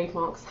that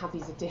trademarks have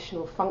these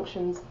additional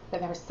functions,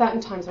 that there are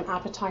certain times when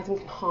advertising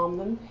can harm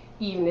them,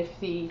 even if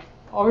the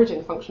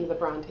origin function of the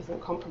brand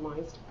isn't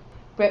compromised.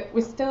 But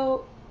we're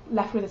still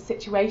left with a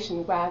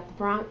situation where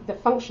the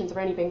functions are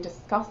only being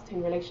discussed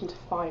in relation to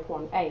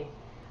 51A.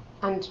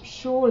 And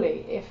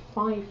surely if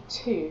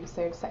 5.2,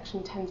 so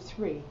section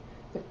 10.3,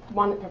 the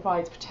one that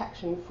provides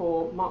protection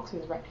for marks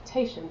with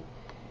reputation,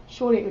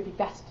 surely it would be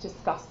better to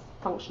discuss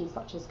functions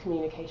such as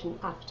communication,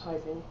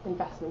 advertising,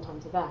 investment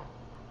under there.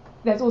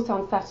 There's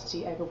also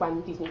uncertainty over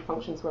when these new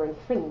functions were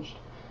infringed,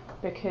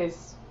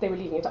 because they were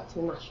leaving it up to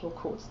the national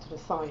courts to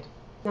decide.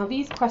 Now,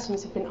 these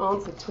questions have been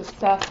answered to a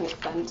certain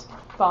extent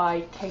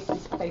by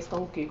cases based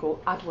on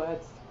Google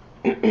AdWords.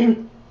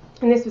 And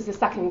this was the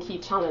second key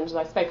challenge that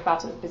I spoke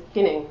about at the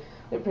beginning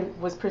that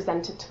was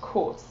presented to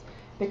courts,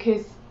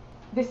 because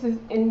this is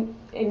in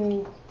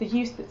the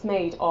use that's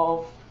made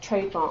of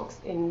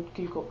trademarks in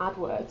Google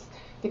AdWords,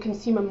 the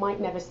consumer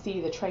might never see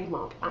the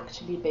trademark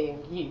actually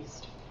being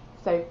used.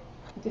 So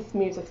this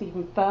moves us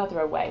even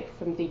further away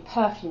from the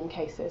perfume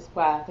cases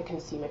where the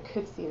consumer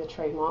could see the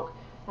trademark,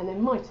 and there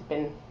might have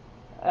been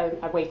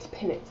a way to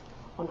pin it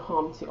on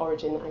harm to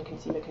origin and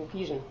consumer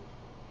confusion.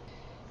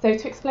 So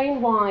to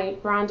explain why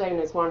brand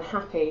owners were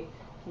unhappy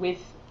with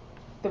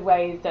the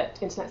way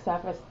that internet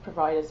service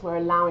providers were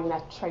allowing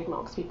their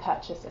trademarks to be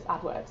purchased as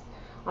AdWords,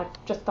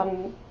 I've just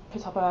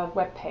put up a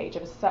web page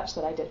of a search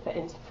that I did for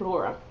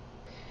Interflora.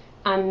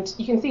 And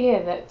you can see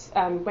here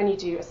that when you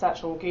do a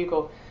search on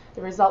Google,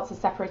 the results are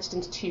separated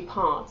into two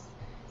parts.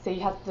 So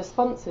you have the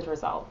sponsored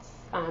results.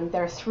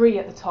 There are 3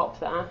 at the top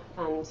there,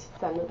 and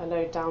then a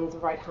load down the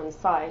right-hand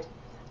side.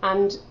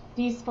 And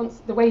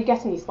the way you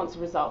get in these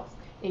sponsored results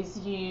is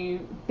you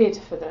bid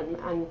for them,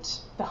 and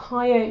the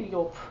higher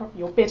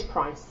your bid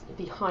price,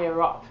 the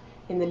higher up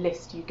in the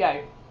list you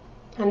go.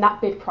 And that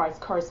bid price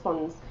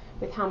corresponds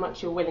with how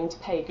much you're willing to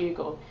pay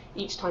Google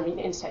each time an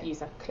internet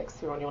user clicks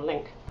through on your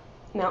link.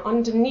 Now,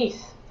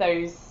 underneath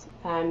those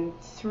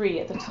 3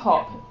 at the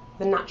top,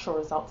 the natural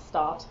results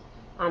start.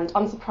 And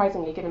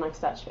unsurprisingly, given I've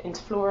searched for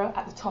Interflora,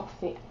 at the top of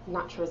the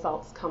natural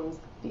results comes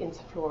the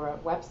Interflora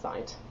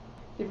website.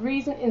 The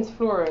reason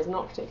Interflora is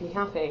not particularly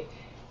happy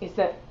is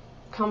that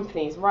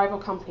rival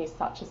companies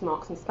such as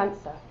Marks &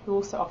 Spencer, who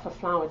also offer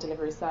flower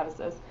delivery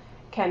services,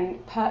 can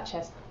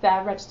purchase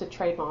their registered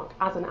trademark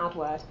as an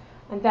AdWord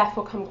and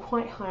therefore come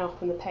quite high up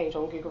on the page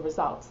on Google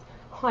results,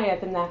 higher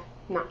than their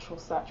natural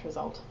search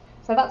result.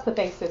 So that's the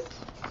basis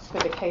for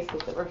the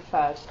cases that were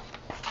referred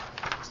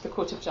to the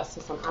Court of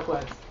Justice on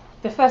AdWords.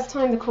 The first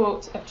time the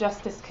Court of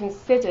Justice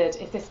considered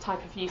if this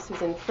type of use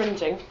was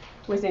infringing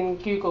was in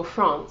Google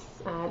France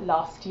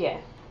last year.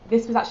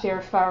 This was actually a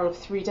referral of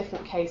 3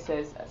 different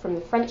cases from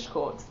the French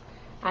courts,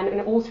 and in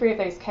all 3 of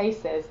those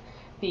cases,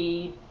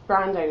 the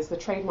brand owners, the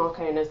trademark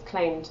owners,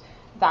 claimed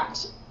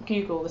that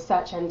Google, the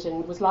search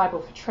engine, was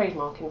liable for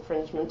trademark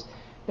infringement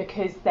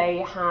because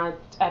they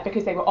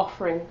were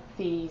offering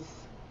these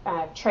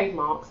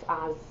trademarks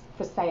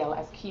for sale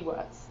as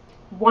keywords.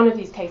 One of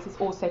these cases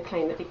also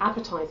claimed that the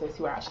advertisers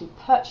who were actually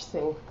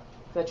purchasing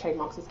the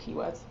trademarks as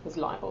keywords was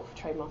liable for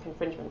trademark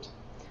infringement.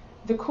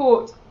 The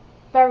court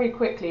very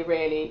quickly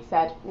really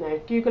said, no,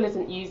 Google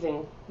isn't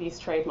using these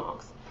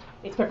trademarks.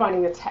 It's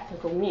providing the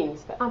technical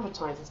means for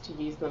advertisers to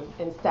use them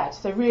instead.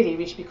 So really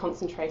we should be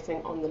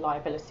concentrating on the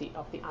liability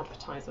of the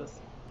advertisers.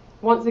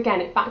 Once again,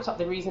 it backed up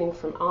the reasoning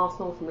from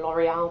Arsenal, from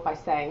L'Oreal, by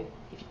saying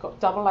if you've got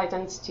double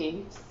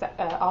identity,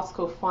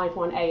 Article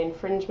 51A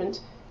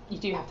infringement, you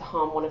do have to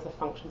harm one of the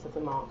functions of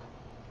the mark.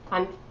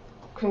 And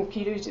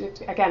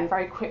concluded, again,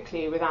 very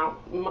quickly without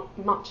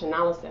much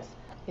analysis.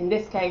 In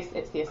this case,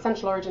 it's the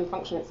essential origin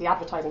function, it's the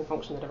advertising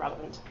function that are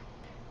relevant.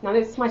 Now,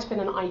 this might have been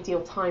an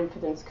ideal time for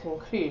them to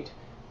conclude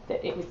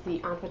that it was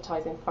the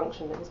advertising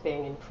function that was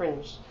being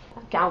infringed,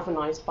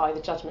 galvanised by the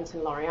judgment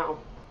in L'Oreal.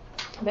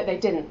 But they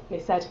didn't. They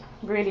said,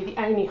 really,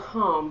 the only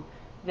harm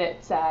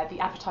that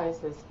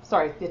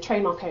the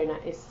trademark owner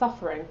is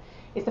suffering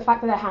is the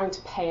fact that they're having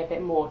to pay a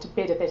bit more, to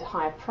bid a bit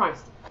higher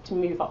price, to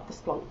move up the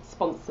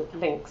sponsored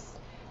links.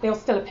 They'll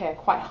still appear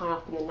quite high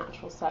up in the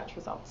natural search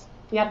results.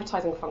 The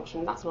advertising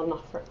function, that's not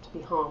enough for it to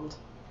be harmed.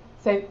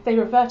 So they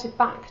reverted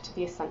back to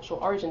the essential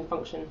origin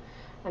function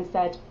and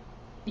said,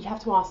 you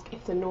have to ask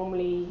if the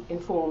normally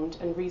informed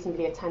and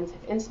reasonably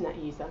attentive internet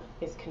user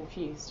is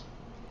confused.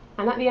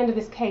 And at the end of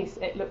this case,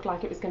 it looked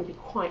like it was going to be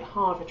quite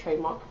hard for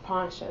trademark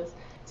proprietors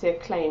to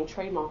claim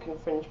trademark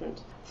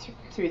infringement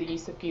through the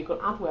use of Google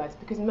AdWords,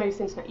 because most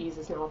internet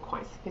users now are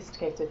quite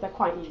sophisticated. They're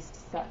quite used to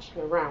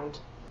searching around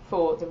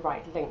for the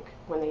right link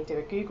when they do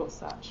a Google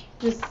search.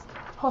 This is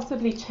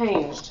possibly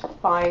changed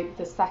by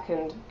the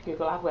second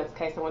Google AdWords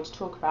case I want to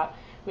talk about,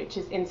 which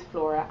is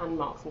Interflora and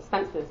Marks and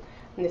Spencer's.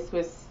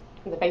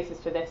 And the basis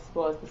for this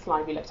was the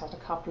slide we looked at a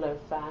couple of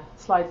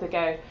slides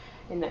ago,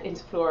 in that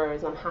Interflora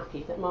is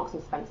unhappy that Marks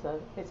and Spencer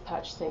is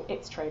purchasing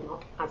its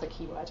trademark as a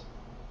keyword.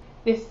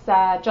 This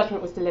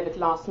judgment was delivered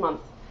last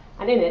month,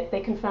 and in it they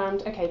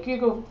confirmed, okay,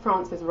 Google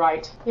France is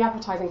right, the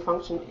advertising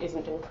function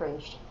isn't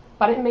infringed.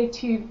 But it made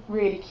two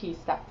really key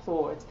steps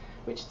forwards,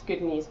 which is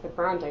good news for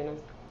brand owners.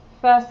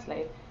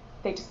 Firstly,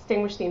 they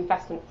distinguished the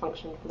investment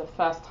function for the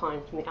first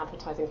time from the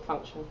advertising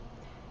function.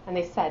 And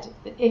they said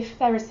that if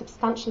there is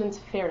substantial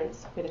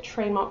interference with a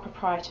trademark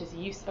proprietor's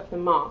use of the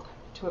mark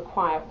to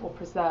acquire or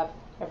preserve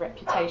a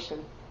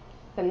reputation,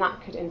 then that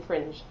could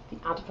infringe the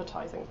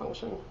advertising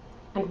function.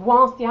 And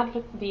whilst that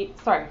could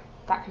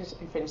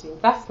infringe the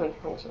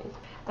investment function.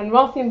 And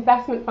whilst the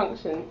investment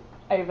function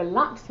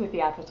overlaps with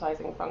the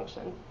advertising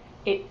function,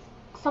 it's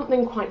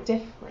something quite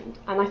different.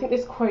 And I think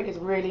this quote is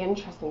really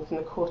interesting from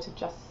the Court of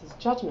Justice's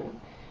judgment,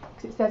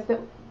 because it says that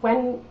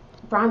when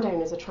brand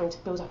owners are trying to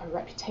build up a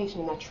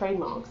reputation in their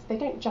trademarks, they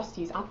don't just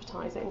use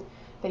advertising,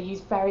 they use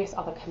various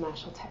other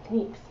commercial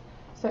techniques.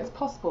 So it's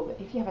possible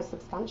that if you have a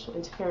substantial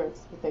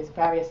interference with those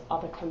various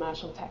other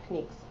commercial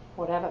techniques,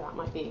 whatever that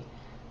might be,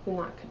 then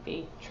that could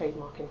be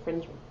trademark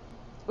infringement.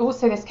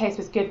 Also, this case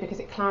was good because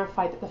it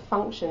clarified that the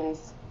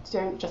functions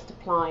don't just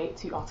apply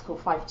to Article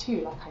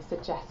 5.2, like I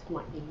suggested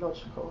might be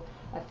logical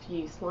a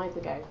few slides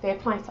ago. They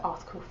apply to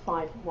Article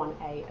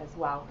 5.1a as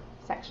well,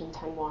 Section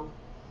 10.1.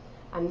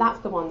 And that's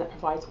the one that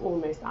provides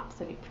almost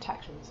absolute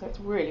protection. So it's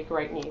really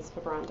great news for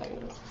brand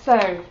owners.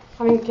 So,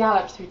 having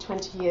galloped through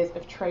 20 years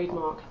of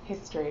trademark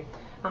history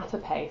at a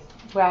pace,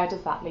 where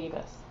does that leave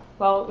us?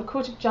 Well, the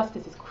Court of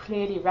Justice is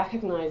clearly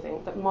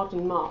recognising that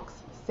modern marks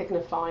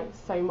signify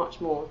so much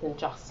more than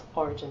just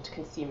origin to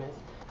consumers.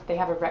 They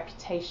have a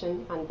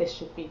reputation, and this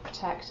should be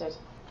protected.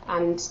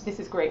 And this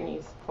is great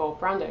news for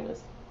brand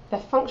owners. Their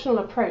functional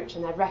approach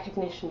and their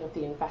recognition of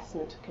the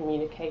investment,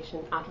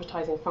 communication,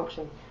 advertising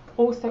function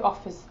also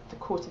offers the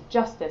Court of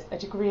Justice a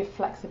degree of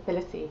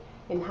flexibility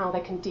in how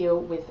they can deal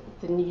with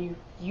the new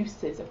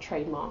uses of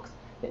trademarks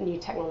that new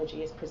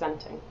technology is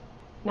presenting.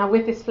 Now,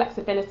 with this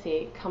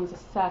flexibility comes a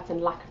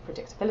certain lack of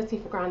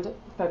predictability for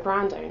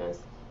brand owners,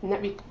 and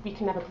that we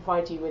can never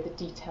provide you with a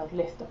detailed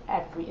list of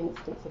every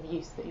instance of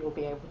use that you'll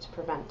be able to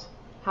prevent.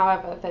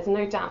 However, there's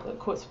no doubt that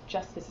courts of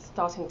justice are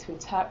starting to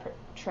interpret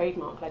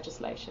trademark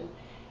legislation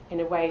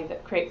in a way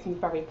that creates some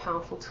very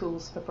powerful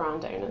tools for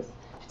brand owners,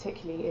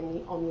 particularly in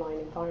the online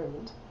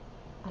environment.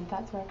 And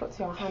that's where I've got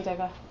to. I'll hand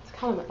over to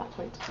Callum at that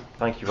point.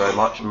 Thank you very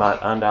much, Matt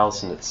and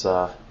Alison.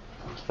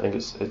 I think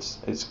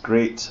it's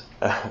great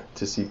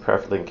to see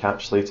perfectly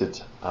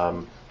encapsulated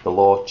the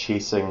law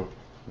chasing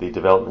the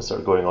developments that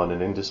are going on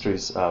in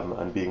industries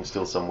and being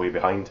still some way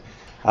behind.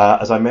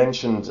 As I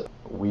mentioned,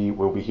 we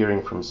will be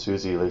hearing from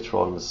Susie later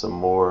on with some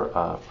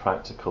more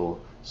practical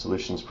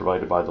solutions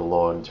provided by the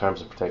law in terms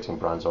of protecting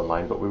brands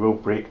online, but we will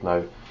break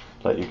now,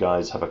 let you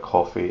guys have a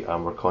coffee,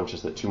 and we're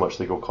conscious that too much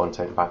legal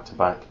content back to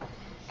back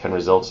can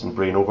result in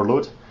brain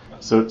overload.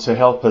 So to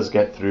help us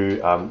get through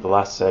the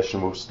last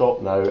session, we'll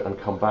stop now and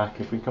come back.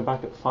 If we come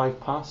back at 5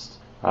 past,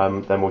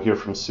 then we'll hear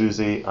from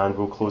Susie and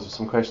we'll close with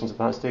some questions at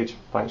that stage.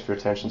 Thanks for your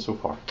attention so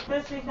far.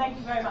 Firstly, thank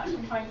you very much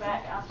for coming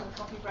back after the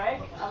coffee break.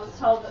 I was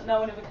told that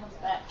no one ever comes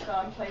back, so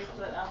I'm pleased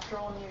that I've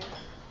drawn you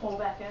all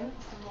back in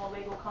for some more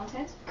legal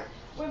content.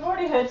 We've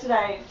already heard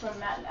today from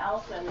Matt and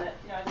Alison that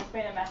there's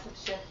been a massive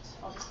shift,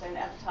 obviously, in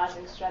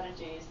advertising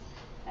strategies,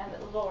 and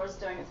that the law is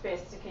doing its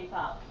best to keep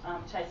up,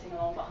 chasing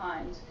along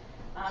behind.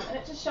 And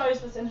it just shows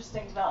this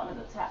interesting development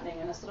that's happening,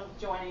 and a sort of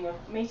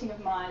meeting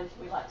of minds,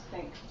 we like to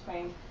think,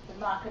 between the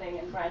marketing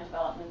and brand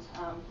development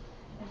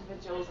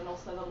individuals, and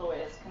also the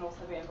lawyers can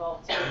also be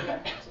involved too. You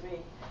don't have to be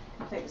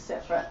completely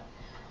separate.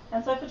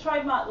 And so for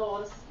trademark law,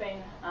 this has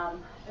been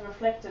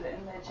reflected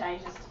in the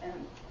changes and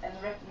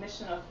the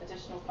recognition of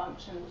additional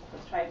functions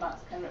that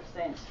trademarks can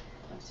represent,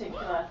 in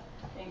particular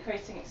the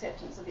increasing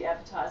acceptance of the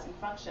advertising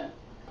function.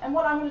 And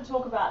what I'm going to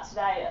talk about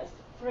today is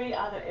 3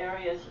 other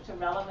areas which are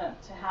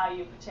relevant to how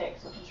you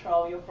protect or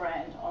control your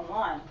brand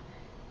online.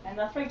 And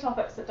they're 3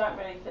 topics that don't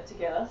really fit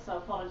together, so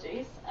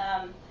apologies.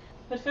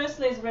 But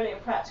firstly is really a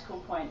practical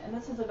point, and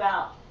this is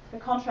about the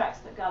contracts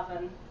that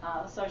govern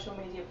the social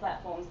media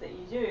platforms that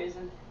you use,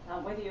 and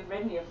whether you've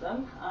read any of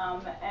them,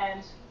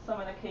 and some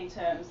of the key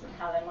terms and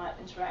how they might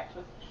interact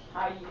with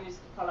how you use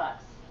the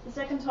products. The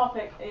second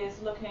topic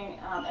is looking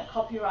at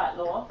copyright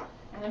law,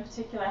 and in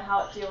particular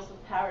how it deals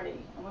with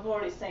parody. And we've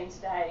already seen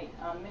today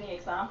many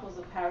examples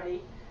of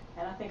parody,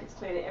 and I think it's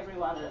clear to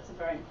everyone that it's a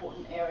very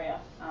important area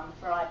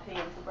for IP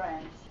and for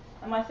brands.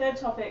 And my third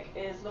topic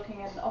is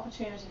looking at an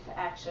opportunity for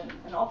action,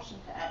 an option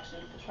for action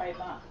for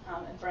trademark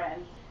and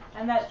brands.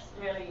 And that's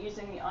really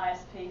using the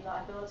ISP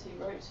liability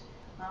route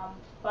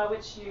by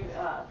which you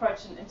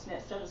approach an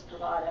internet service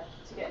provider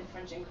to get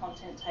infringing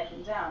content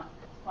taken down.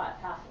 It's quite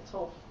a powerful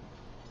tool.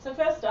 So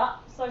first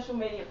up, social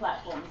media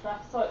platforms. They're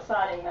so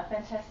exciting, they're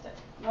fantastic.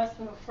 Most of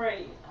them are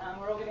free.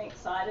 We're all getting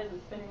excited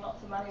and spending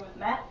lots of money with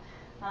Matt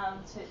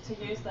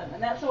to use them.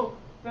 And that's all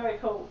very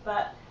cool,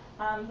 but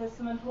there's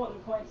some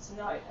important points to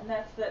note, and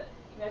that's that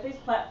these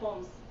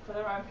platforms, for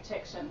their own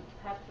protection,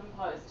 have to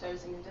impose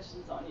terms and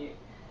conditions on you.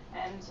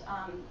 And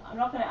I'm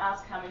not going to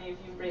ask how many of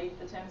you read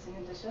the terms and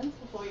conditions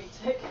before you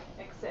tick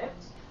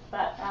accept,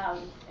 but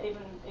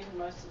even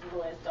most of the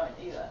lawyers don't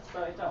either,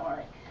 so don't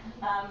worry.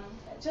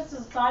 Just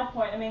as a side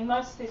point, I mean,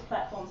 most of these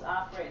platforms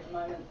are free at the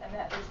moment, and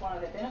that is one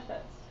of their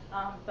benefits.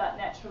 But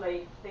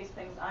naturally, these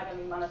things are going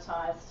to be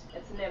monetized.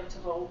 It's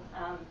inevitable.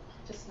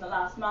 Just in the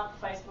last month,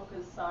 Facebook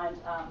has signed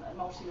a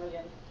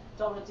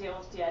multi-million-dollar deal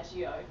with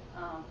Diageo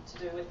to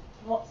do with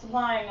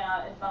supplying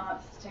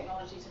advanced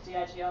technology to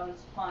Diageo and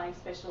supplying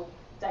special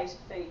data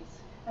feeds.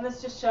 And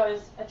this just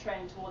shows a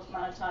trend towards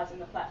monetizing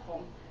the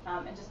platform.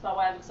 And just by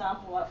way of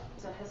example,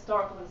 it's a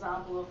historical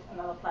example of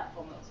another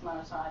platform that was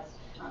monetized.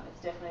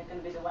 It's definitely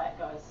going to be the way it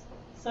goes.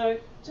 So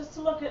just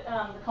to look at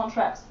the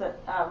contracts that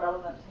are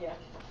relevant here.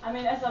 I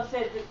mean, as I've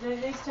said,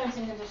 these terms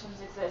and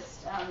conditions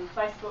exist.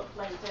 Facebook,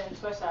 LinkedIn,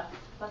 Twitter,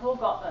 they've all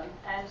got them.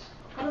 And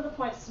one of the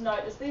points to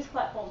note is these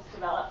platforms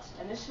developed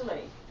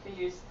initially for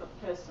use, for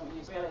personal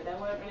use, really. They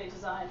weren't really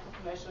designed for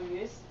commercial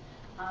use.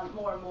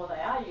 More and more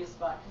they are used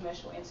by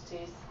commercial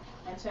entities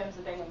in terms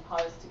of being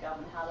imposed to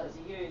govern how those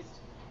are used.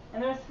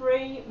 And there are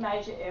 3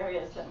 major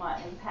areas that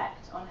might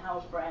impact on how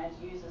a brand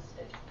uses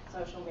its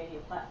social media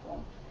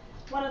platform.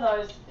 One of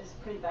those is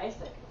pretty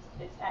basic.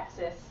 It's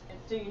access.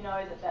 It's, do you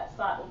know that that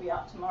site will be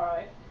up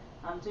tomorrow?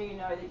 Do you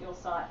know that your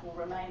site will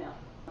remain up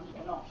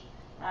or not?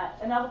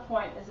 Another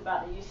point is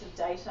about the use of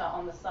data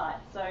on the site.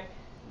 So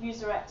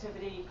user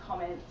activity,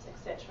 comments,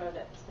 etc.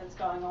 that's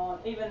going on,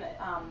 even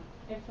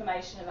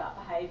information about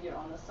behaviour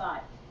on the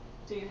site.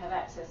 Do you have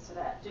access to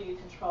that? Do you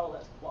control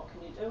it? What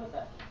can you do with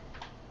it?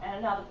 And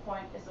another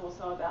point is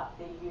also about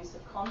the use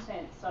of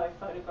content, so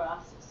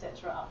photographs,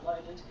 etc.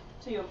 uploaded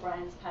to your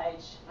brand's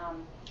page.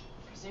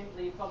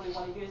 Presumably you probably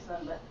want to use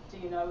them, but do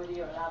you know whether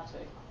you're allowed to?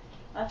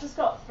 I've just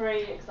got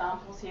 3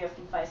 examples here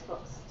from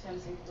Facebook's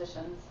terms and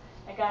conditions.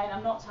 Again,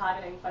 I'm not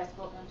targeting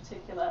Facebook in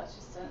particular, it's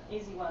just an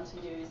easy one to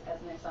use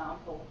as an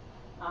example.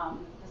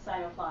 The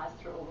same applies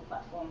through all the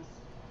platforms.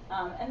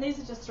 And these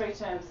are just 3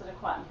 terms that are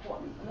quite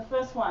important. And the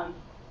first one,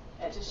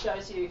 it just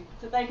shows you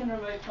that they can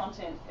remove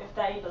content if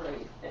they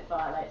believe it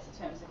violates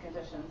the terms and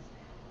conditions.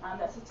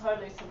 That's a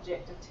totally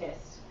subjective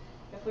test.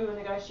 If we were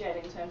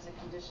negotiating terms and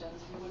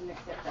conditions, we wouldn't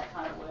accept that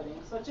kind of wording.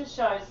 So it just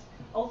shows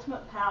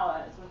ultimate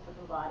power is with the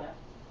provider.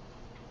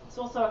 There's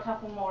also a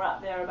couple more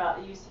up there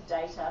about the use of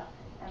data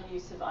and the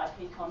use of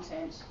IP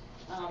content,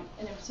 and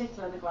in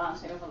particular the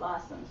granting of a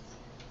license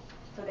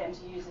for them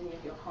to use any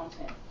of your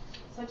content.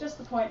 So just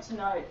the point to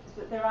note is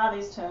that there are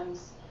these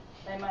terms,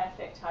 they may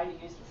affect how you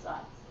use the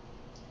sites.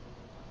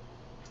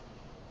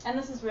 And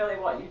this is really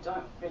what you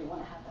don't really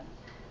want to happen.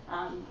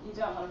 You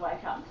don't want to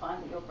wake up and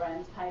find that your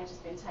brand's page has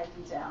been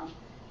taken down.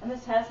 And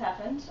this has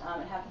happened.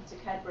 It happened to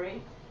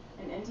Cadbury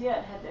in India.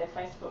 It had their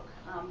Facebook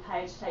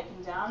page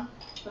taken down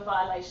for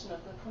violation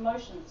of the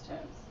promotions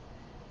terms.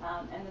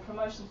 And the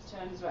promotions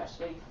terms are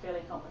actually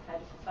fairly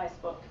complicated for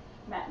Facebook.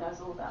 Matt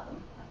knows all about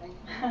them, I think.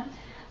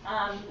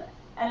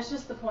 And it's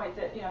just the point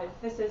that,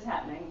 if this is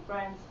happening,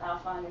 brands are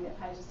finding their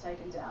pages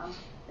taken down.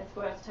 It's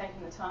worth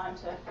taking the time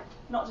to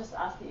not just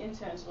ask the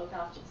intern to look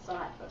after the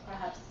site, but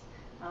perhaps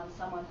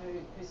someone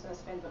who's going to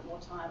spend a bit more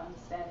time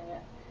understanding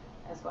it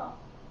as well.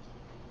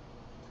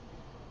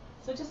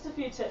 So just a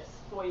few tips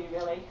for you,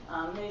 really.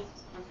 These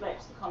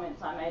reflect the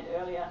comments I made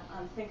earlier.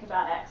 Think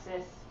about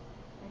access,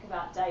 think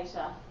about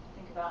data,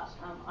 think about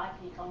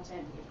IP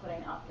content that you're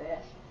putting up there.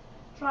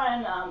 Try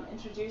and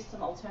introduce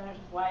some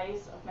alternative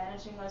ways of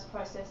managing those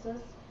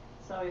processes.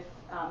 So if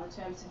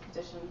the terms and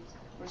conditions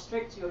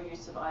restrict your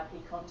use of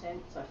IP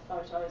content, so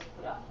photos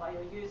put up by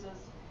your users,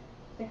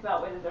 think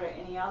about whether there are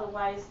any other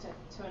ways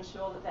to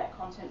ensure that that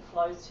content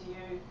flows to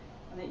you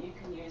and that you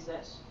can use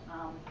it.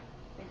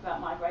 think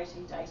about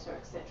migrating data,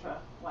 etc.,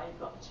 while you've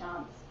got the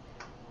chance.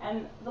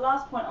 And the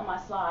last point on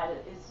my slide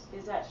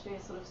is actually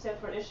a sort of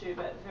separate issue,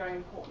 but very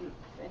important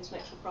for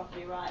intellectual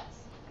property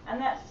rights.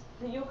 And that's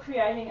that you're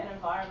creating an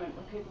environment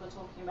when people are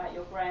talking about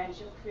your brand,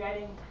 you're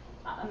creating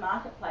a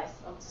marketplace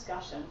of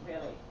discussion,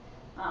 really.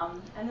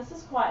 And this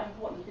is quite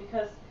important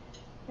because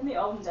in the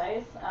olden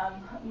days,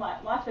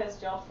 my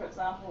first job, for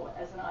example,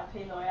 as an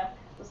IP lawyer,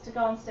 was to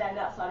go and stand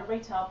outside a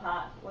retail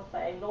park with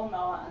a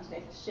lawnmower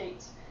underneath a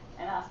sheet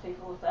and ask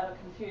people if they were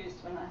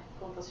confused when I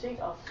pulled the sheet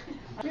off.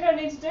 We don't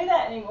need to do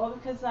that anymore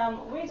because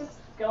we just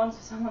go onto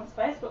someone's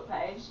Facebook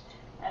page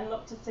and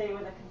look to see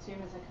whether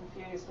consumers are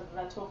confused, whether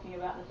they're talking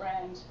about the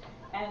brand.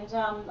 And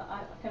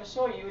I can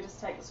assure you, we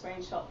just take the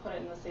screenshot, put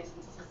it in the cease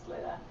and desist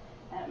letter,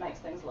 and it makes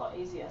things a lot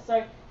easier.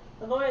 So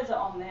the lawyers are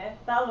on there,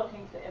 they're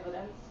looking for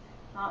evidence,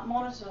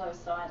 monitor those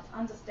sites,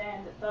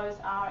 understand that those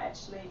are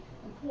actually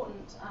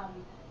important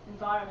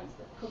environments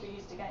that could be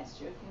used against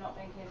you if you're not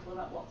being careful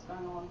about what's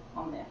going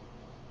on there.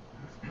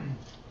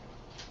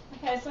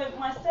 Okay, so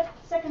my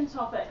second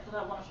topic that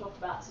I want to talk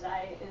about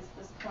today is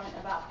this point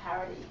about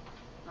parity,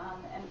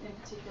 and in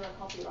particular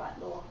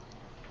copyright law.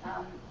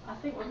 I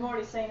think we've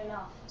already seen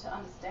enough to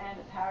understand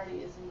that parity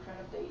is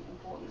incredibly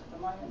important at the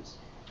moment,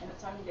 and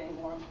it's only getting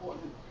more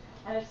important.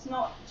 And it's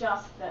not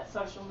just that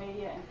social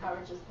media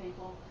encourages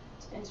people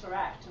to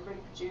interact, to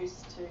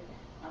reproduce, to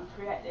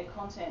create their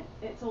content.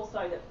 It's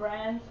also that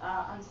brands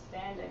are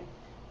understanding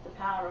the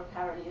power of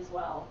parity as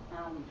well,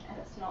 and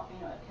it's not,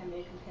 it can be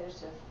a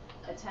competitive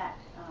attack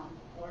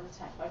or an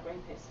attack by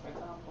Greenpeace, for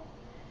example.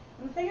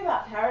 And the thing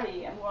about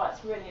parity and why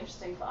it's really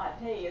interesting for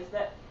IP is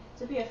that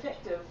to be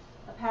effective,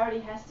 a parody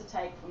has to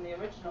take from the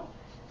original.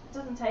 If it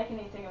doesn't take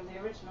anything of the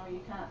original,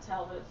 you can't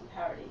tell that it's a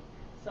parody.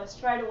 So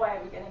straight away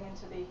we're getting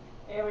into the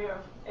area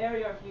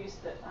of use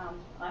that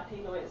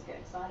IP lawyers get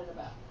excited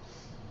about.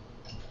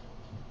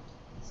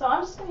 So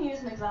I'm just going to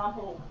use an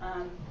example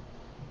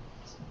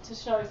to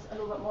show us a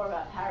little bit more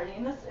about parity,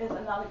 and this is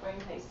another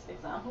Greenpeace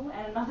example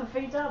and another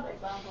VW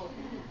example.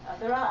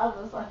 There are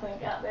others, I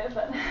think, out there,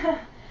 but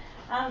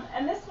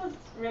and this was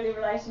really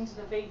relating to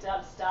the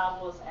VW Star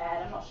Wars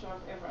ad. I'm not sure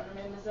if everyone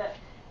remembers it.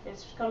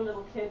 It's got a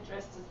little kid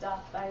dressed as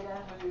Darth Vader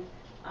who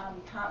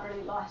can't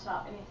really light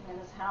up anything in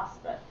his house,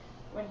 but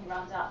when he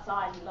runs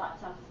outside, he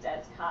lights up his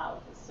dad's car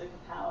with his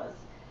superpowers.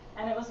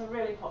 And it was a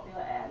really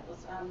popular ad. It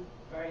was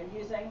very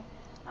amusing.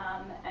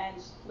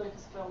 And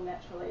Lucasfilm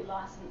naturally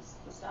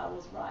licensed the Star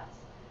Wars rights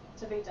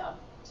to VW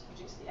to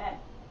produce the ad.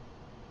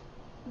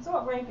 And so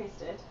what Greenpeace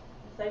did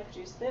is they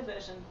produced their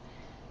version,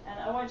 and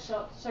I won't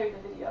show you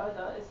the video,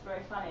 though it's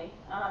very funny.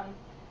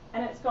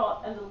 And it's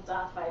got a little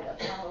Darth Vader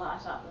trying to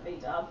light up the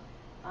VW,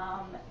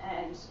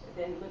 and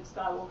then Luke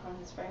Skywalker and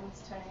his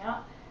friends turning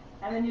up.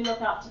 And then you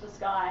look up to the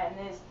sky and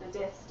there's the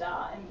Death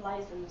Star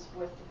emblazoned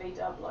with the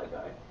VW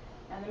logo.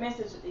 And the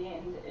message at the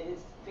end is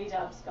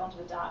VW's gone to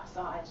the dark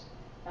side.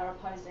 They're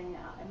opposing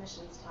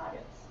emissions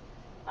targets.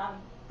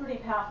 Pretty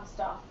powerful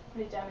stuff,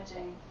 pretty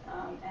damaging,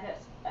 and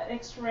it's an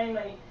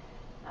extremely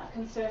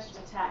concerted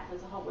attack.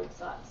 There's a whole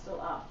website still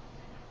up.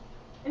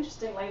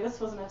 Interestingly, this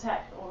was an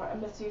attack or a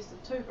misuse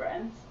of two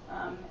brands,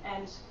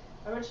 and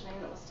originally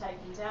when it was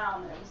taken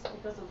down, it was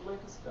because of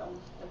Lucasfilm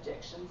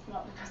objections,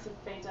 not because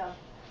of VW.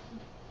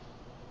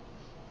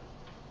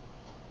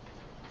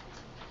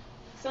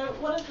 So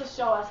what does this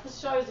show us? This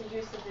shows the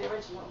use of the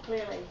original,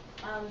 clearly.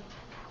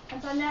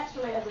 And so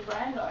naturally, as a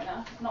brand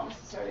owner, not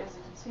necessarily as a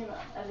consumer,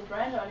 as a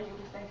brand owner, you'll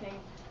be thinking,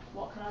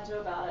 what can I do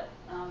about it?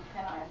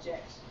 Can I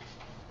object?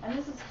 And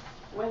this is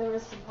where there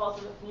is some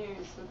positive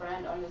news for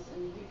brand owners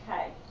in the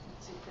UK in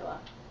particular.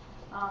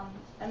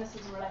 And this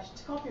is in relation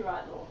to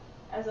copyright law.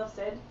 As I've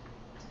said,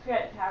 to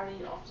create a parody,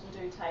 you often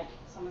do take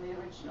some of the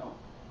original,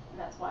 and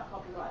that's why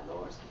copyright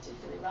law is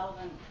particularly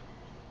relevant.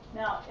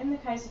 Now, in the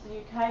case of the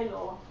UK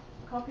law,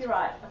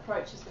 copyright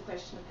approaches the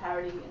question of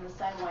parody in the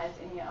same way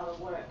as any other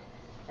work.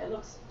 It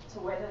looks to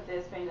whether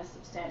there's been a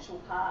substantial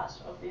part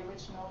of the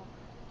original,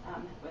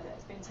 whether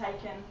it's been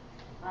taken,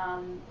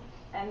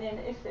 and then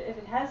if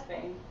it has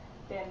been,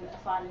 then a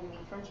finding of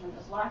infringement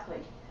is likely.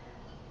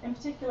 In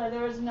particular,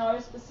 there is no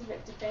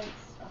specific defence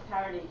of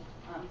parody.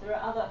 There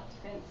are other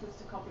defences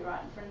to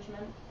copyright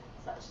infringement,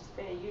 such as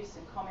fair use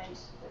and comment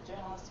that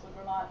journalists would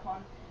rely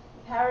upon.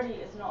 Parody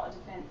is not a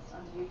defence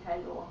under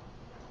UK law.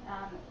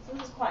 So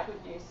this is quite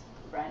good news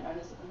for brand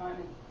owners at the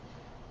moment.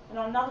 And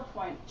on another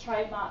point,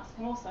 trademarks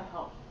can also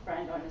help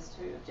brand owners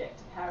to object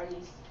to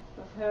parodies.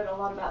 We've heard a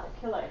lot about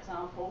the killer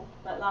example,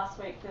 but last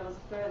week there was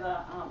a further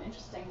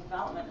interesting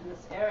development in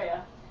this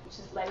area, which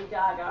is Lady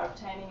Gaga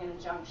obtaining an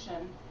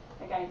injunction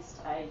against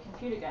a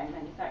computer game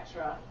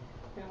manufacturer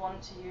who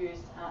wanted to use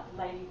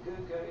Lady Goo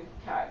Goo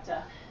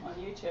character on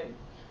YouTube.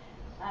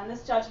 And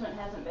this judgment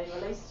hasn't been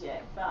released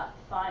yet, but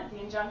the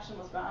injunction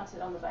was granted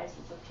on the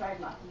basis of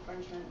trademark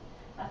infringement.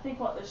 I think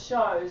what this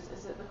shows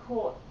is that the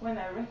court, when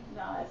they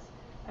recognise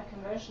a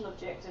commercial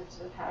objective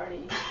to the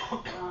parody,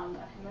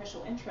 a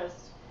commercial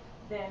interest,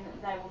 then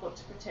they will look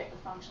to protect the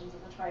functions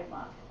of the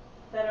trademark.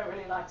 They don't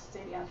really like to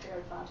see the unfair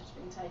advantage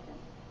being taken.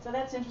 So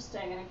that's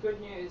interesting and good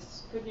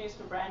news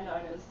for brand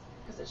owners,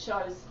 because it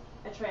shows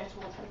a trend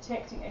towards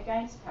protecting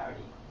against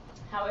parody.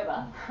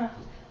 However,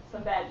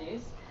 some bad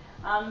news.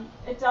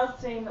 It does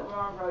seem that we're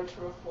on a road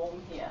to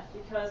reform here,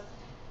 because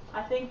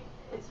I think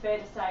it's fair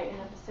to say in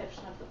the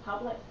perception of the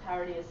public,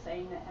 parody is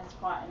seen as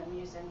quite an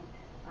amusing,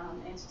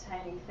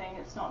 entertaining thing.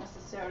 It's not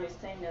necessarily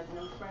seen as an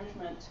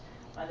infringement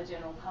by the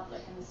general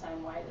public in the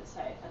same way that,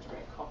 say, a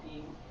direct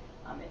copying,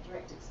 a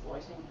direct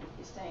exploiting would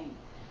be seen.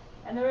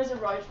 And there is a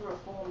road to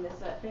reform.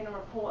 There's been a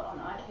report on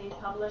IP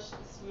published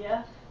this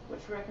year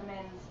which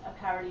recommends a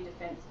parody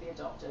defence be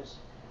adopted.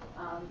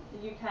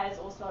 The UK is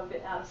also a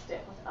bit out of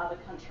step with other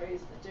countries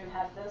that do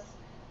have this,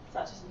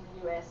 such as in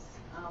the US,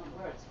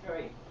 where it's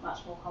very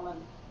much more common.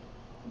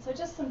 And so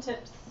just some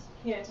tips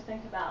here to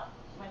think about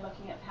when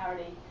looking at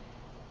parody.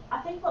 I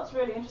think what's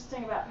really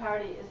interesting about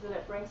parody is that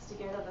it brings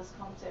together this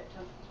concept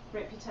of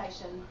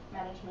reputation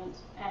management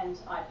and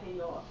IP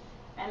law.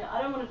 And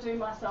I don't want to do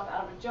myself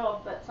out of a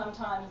job, but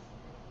sometimes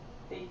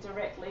the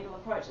direct legal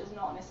approach is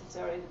not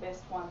necessarily the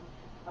best one.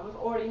 We've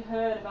already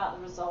heard about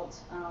the result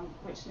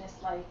which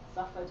Nestle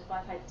suffered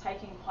by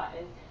taking quite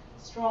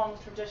a strong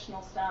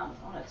traditional stance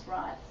on its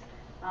rights.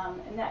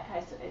 In that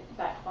case, it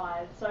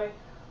backfired. So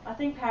I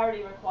think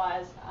parody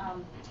requires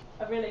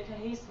a really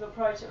cohesive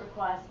approach. It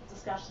requires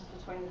discussions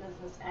between the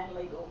business and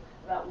legal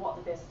about what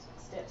the best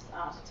steps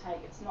are to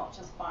take. It's not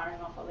just firing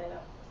off a letter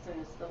as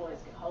soon as the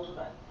lawyers get hold of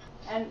it.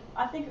 And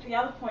I think the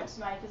other point to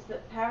make is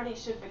that parody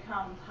should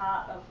become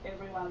part of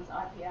everyone's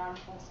IPR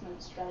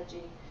enforcement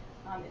strategy.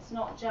 It's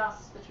not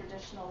just the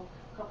traditional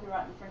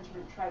copyright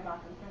infringement, trademark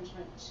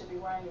infringement you should be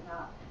worrying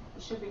about.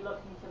 You should be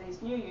looking for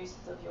these new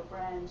uses of your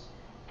brand,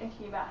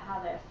 thinking about how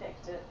they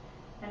affect it,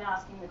 and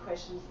asking the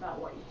questions about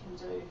what you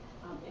can do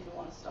if you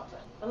want to stop it.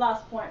 The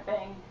last point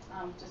being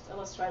just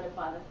illustrated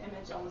by the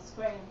image on the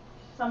screen.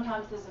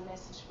 Sometimes there's a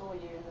message for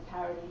you in the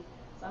parody.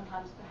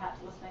 Sometimes perhaps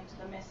listening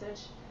to the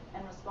message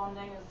and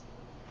responding is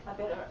a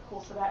better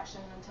course of action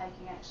than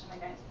taking action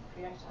against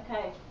the creator.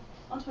 Okay,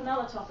 on to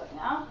another topic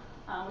now,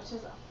 which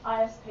is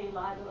ISP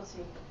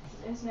liability. This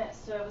is Internet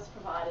Service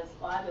Providers'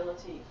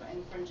 liability for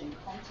infringing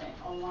content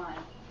online.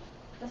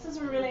 This is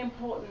a really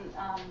important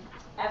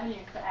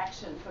avenue for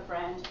action for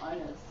brand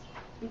owners,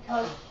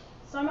 because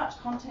so much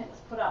content is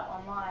put up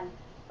online,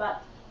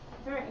 but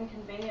very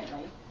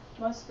inconveniently,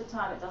 most of the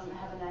time it doesn't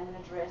have a name and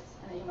address,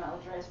 an email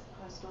address,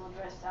 postal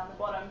address down the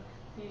bottom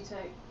for you to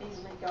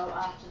easily go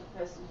after the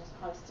person who's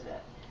posted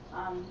it.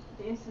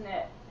 The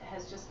internet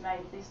has just made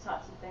these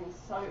types of things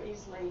so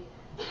easily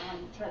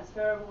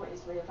transferable,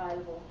 easily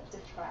available to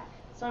track.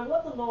 So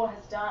what the law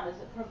has done is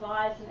it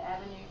provides an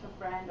avenue for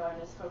brand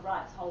owners, for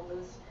rights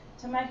holders,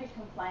 to make a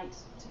complaint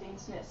to the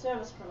internet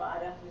service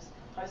provider who's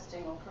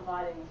hosting or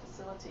providing the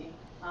facility,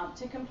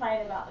 to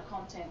complain about the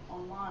content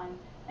online,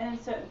 and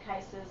in certain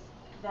cases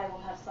they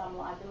will have some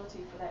liability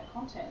for that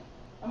content.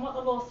 And what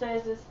the law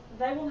says is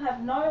they will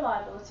have no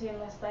liability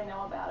unless they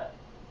know about it.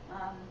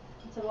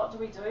 So what do?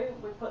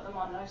 We put them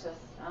on notice,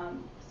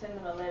 send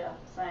them a letter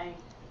saying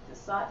the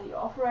site that you're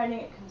operating,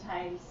 it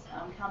contains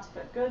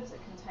counterfeit goods, it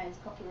contains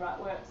copyright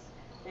works,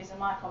 these are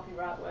my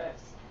copyright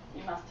works,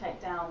 you must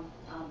take down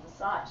the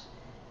site.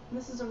 And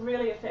this is a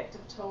really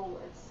effective tool.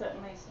 It's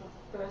certainly sort of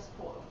the first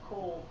port of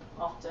call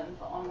often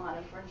for online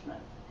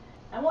infringement.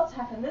 And what's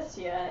happened this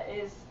year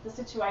is the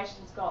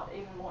situation's got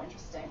even more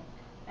interesting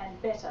and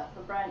better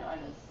for brand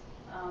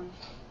owners.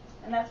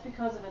 And that's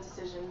because of a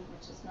decision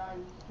which is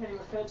known, really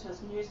referred to as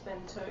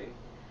Newsbin 2.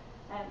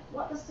 And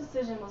what this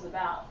decision was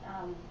about,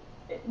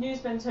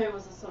 Newsbin 2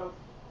 was a sort of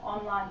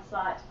online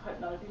site, hope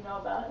none of you know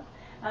about it.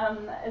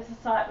 It's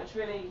a site which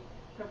really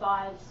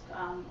provides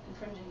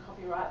infringing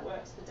copyright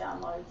works for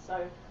download. So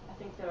I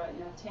think there are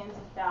tens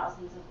of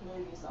thousands of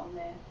movies on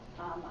there,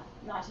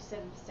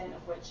 97%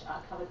 of which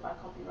are covered by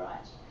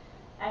copyright.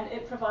 And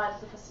it provides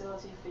the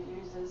facility for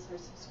users who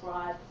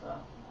subscribe for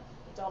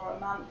 $1 a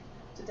month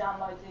to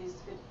download these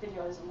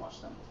videos and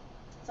watch them.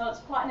 So it's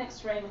quite an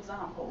extreme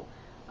example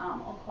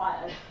on quite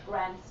a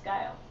grand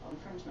scale of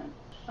infringement.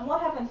 And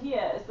what happened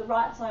here is the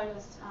rights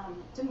owners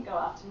didn't go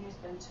after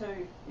Newsbin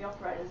 2, the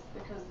operators,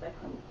 because they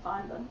couldn't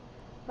find them,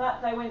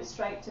 but they went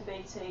straight to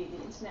BT,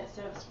 the internet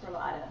service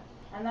provider,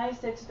 and they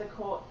said to the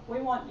court, we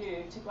want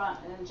you to grant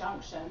an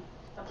injunction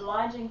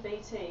obliging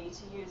BT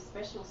to use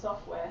special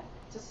software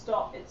to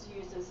stop its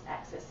users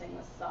accessing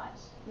this site.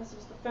 And this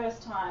was the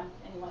first time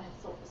anyone had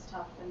sought this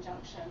type of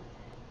injunction.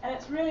 And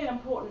it's really an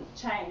important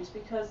change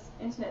because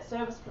internet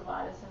service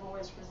providers have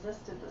always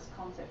resisted this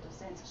concept of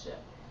censorship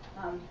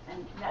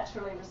and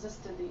naturally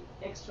resisted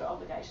the extra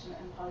obligation it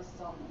imposes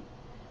on them.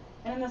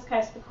 And in this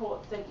case, the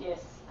court said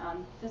yes,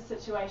 this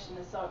situation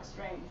is so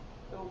extreme,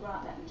 we will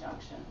grant that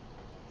injunction.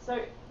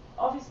 So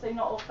obviously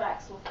not all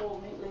facts will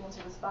fall neatly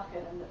into this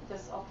bucket and that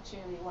this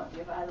opportunity won't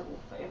be available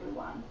for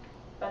everyone.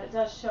 But it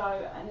does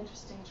show an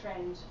interesting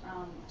trend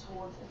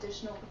towards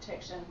additional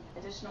protection,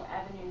 additional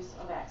avenues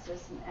of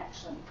access and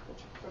action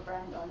for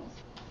brand owners.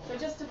 So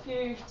just a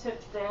few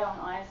tips there on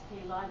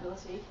ISP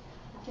liability.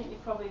 I think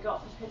you've probably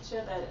got the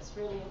picture that it's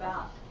really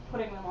about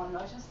putting them on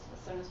notice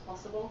as soon as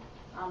possible,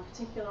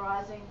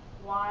 particularising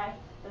why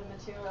the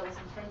material is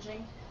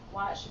infringing,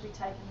 why it should be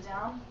taken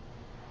down,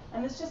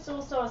 And there's just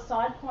also a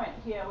side point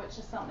here, which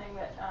is something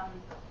that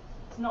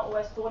is not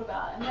always thought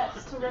about, and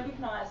that's to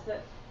recognise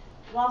that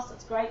whilst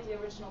it's great the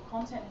original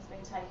content has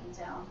been taken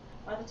down,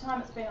 by the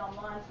time it's been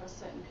online for a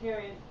certain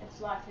period, it's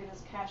likely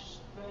there's cached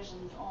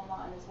versions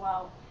online as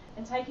well.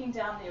 And taking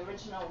down the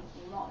original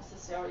will not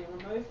necessarily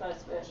remove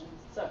those versions.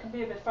 So it can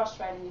be a bit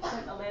frustrating. You've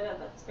sent a letter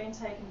that's been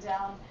taken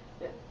down,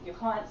 that your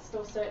client's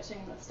still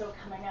searching, that's still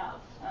coming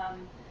up.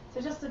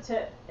 So just a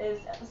tip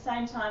is, at the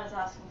same time as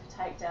asking for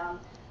takedown,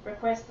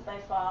 request that they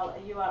file a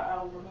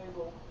URL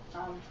removal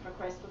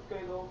request with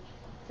Google.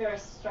 Very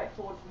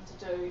straightforward for them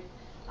to do,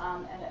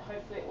 and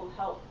hopefully it will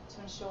help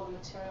to ensure the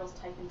material is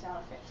taken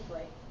down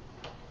effectively.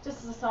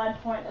 Just as a side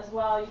point as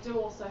well, you do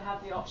also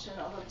have the option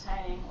of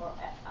obtaining or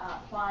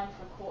applying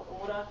for a court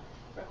order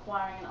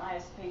requiring an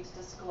ISP to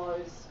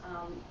disclose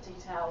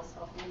details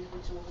of the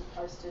individual who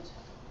posted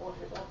or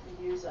of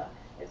the user.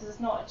 It is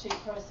not a cheap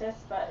process,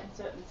 but in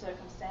certain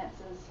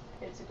circumstances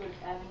it's a good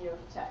avenue of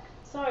attack.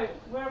 So,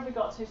 where have we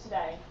got to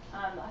today?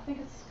 I think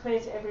it's clear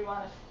to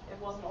everyone, if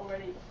it wasn't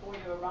already before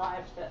you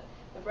arrived, that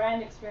the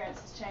brand experience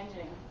is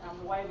changing.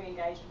 The way we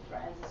engage with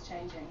brands is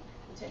changing.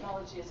 The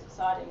technology is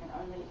exciting and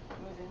only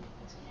moving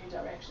into new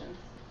directions.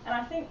 And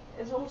I think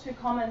it's all too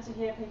common to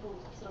hear people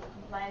sort of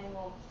complaining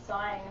or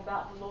sighing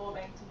about the law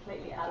being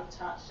completely out of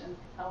touch and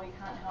how we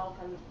can't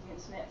help and the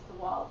internet's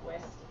the Wild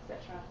West,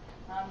 etc.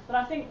 But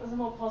I think there's a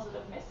more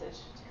positive message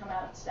to come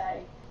out of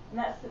today, and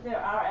that's that there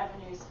are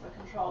avenues for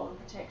control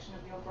and protection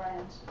of your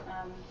brand.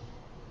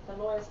 The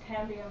lawyers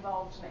can be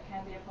involved and it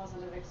can be a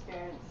positive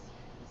experience.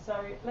 So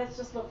let's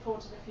just look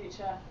forward to the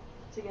future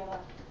together.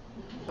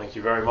 Thank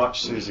you very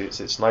much, Susie.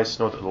 It's nice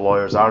to know that the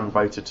lawyers are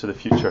invited to the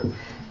future,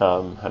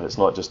 and it's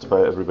not just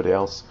about everybody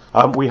else.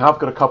 We have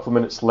got a couple of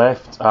minutes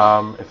left.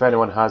 If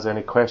anyone has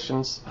any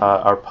questions,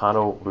 our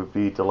panel would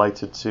be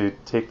delighted to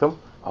take them.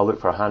 I'll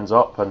look for hands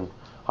up, and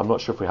I'm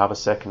not sure if we have a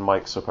second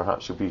mic, so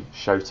perhaps you'll be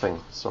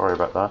shouting. Sorry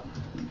about that.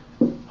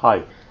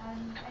 Hi.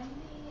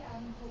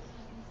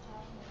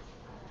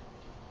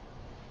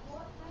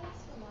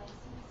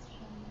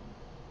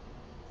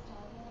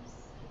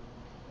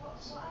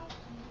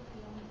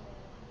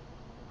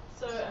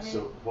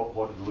 So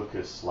what did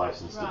Lucas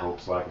license to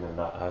Volkswagen in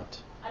that ad?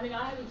 I mean,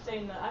 I haven't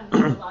seen the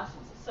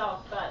license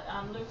itself, but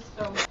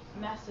Lucasfilm has a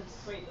massive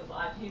suite of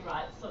IP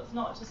rights. So it's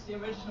not just the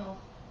original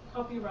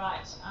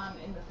copyright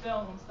in the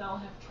films. They'll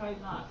have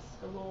trademarks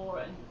galore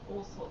and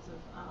all sorts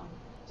of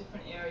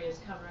different areas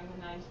covering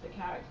the names of the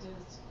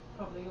characters.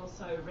 Probably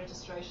also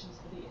registrations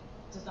for the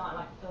design,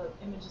 like the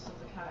images of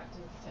the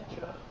characters,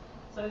 etc.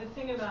 So the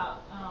thing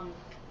about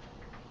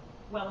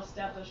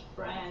well-established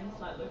brands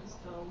like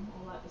Lucasfilm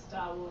or like the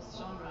Star Wars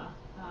genre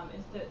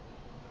is that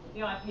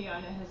the IP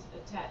owner has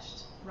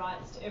attached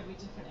rights to every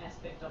different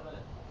aspect of it.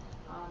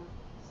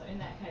 So in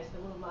that case, they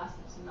will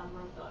license a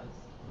number of those.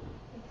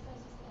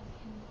 Because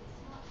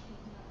as you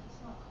said, it's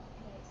not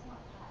copyright, it's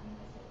not patent,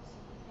 is it? So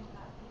you think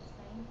that would be the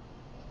same?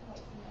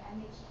 Like from the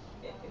image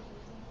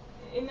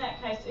in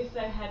that case, if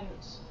they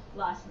hadn't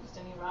licensed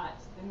any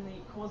rights, then the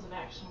cause of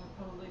action would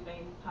probably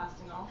been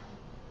passing off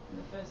in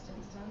the first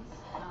instance.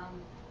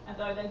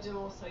 Although they do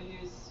also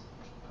use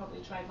probably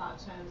trademark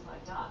terms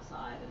like dark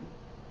side and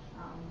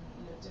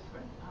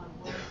different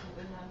words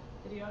within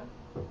the video.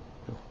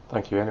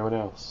 Thank you. Anyone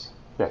else?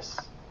 Yes.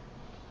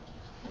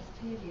 There's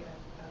clearly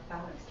a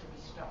balance to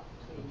be struck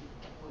between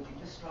avoiding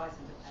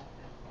industrialising the fact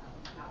that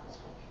Matt was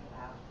talking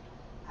about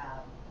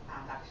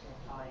and actually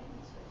applying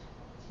intellectual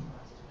property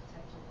rights to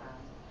protect your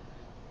brand.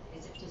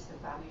 Is it just a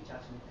value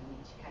judgment in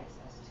each case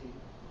as to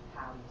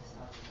how you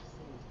decide to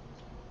proceed?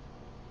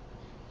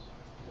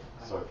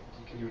 Sorry.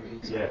 Can you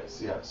repeat? Yes,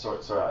 yeah. Sorry.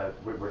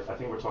 I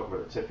think we're talking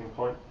about a tipping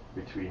point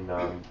between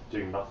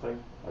doing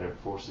nothing and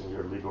enforcing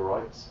your legal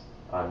rights.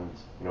 And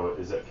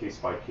is it case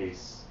by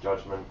case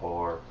judgment,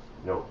 or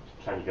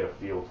can you get a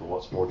feel for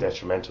what's more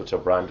detrimental to a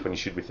brand when you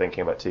should be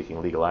thinking about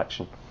taking legal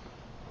action?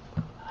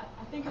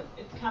 I think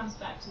it comes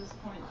back to this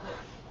point that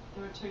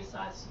there are two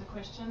sides to the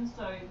question.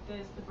 So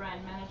there's the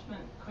brand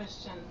management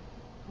question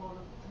for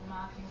the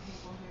marketing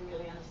people who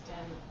really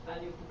understand the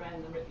value of the brand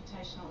and the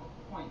reputational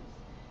points.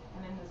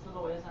 And then there's the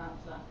lawyer's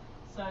answer.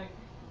 So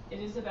it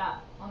is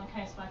about, on a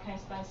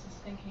case-by-case basis,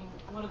 thinking,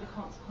 what are the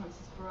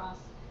consequences for us?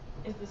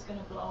 Is this going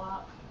to blow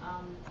up?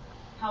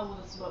 How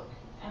will this look?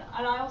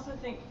 And I also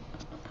think,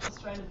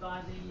 illustrated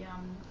by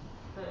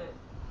the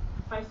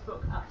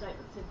Facebook update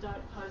that said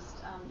don't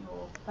post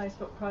your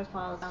Facebook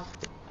profile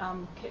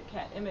Kit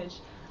Kat image.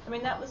 I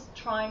mean, that was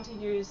trying to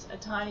use a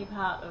tiny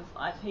part of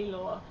IP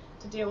law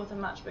to deal with a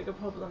much bigger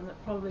problem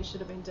that probably should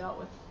have been dealt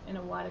with in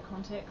a wider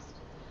context.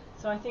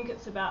 So I think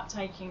it's about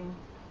taking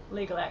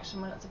legal action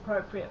when it's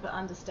appropriate, but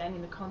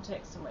understanding the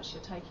context in which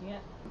you're taking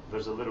it.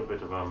 There's a little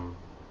bit of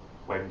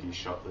when do you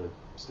shut the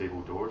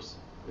stable doors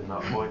in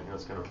that point?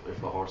 It's kind of if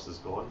the horse is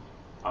gone.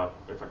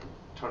 If I can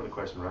turn the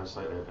question around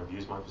slightly, I've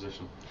used my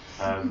position.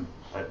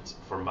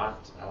 For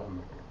Matt,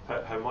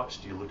 how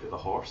much do you look at the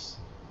horse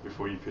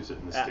before you put it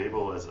in the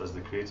stable as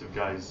the creative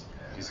guys?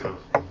 Do you sort of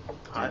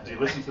do you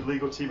listen to the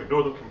legal team,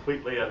 ignore them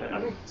completely,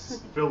 and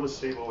fill the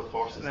stable with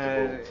horses?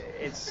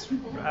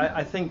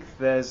 I think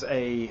there's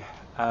a.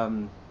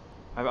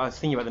 I was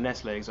thinking about the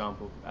Nestle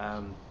example,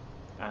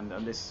 and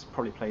this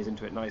probably plays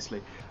into it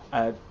nicely.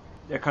 There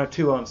are kind of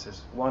two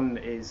answers. One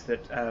is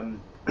that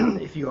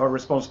if you are a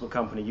responsible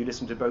company, you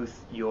listen to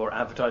both your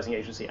advertising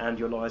agency and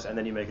your lawyers, and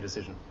then you make a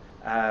decision.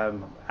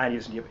 And you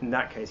listen to in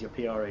that case, your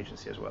PR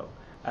agency as well.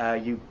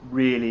 You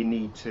really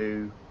need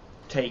to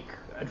take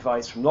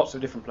advice from lots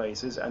of different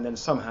places, and then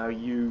somehow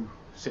you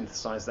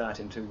synthesize that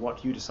into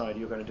what you decide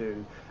you're going to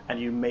do, and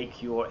you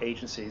make your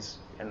agencies,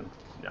 and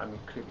I'm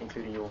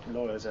including your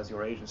lawyers as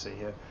your agency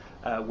here,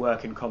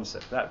 work in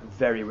concert. That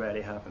very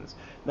rarely happens.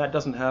 And that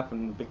doesn't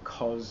happen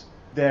because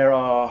there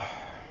are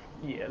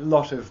a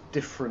lot of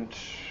different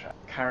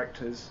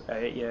characters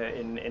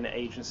in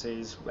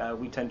agencies.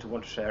 We tend to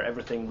want to share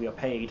everything. We are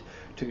paid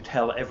to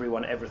tell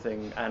everyone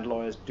everything, and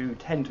lawyers do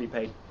tend to be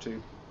paid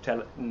to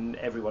tell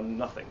everyone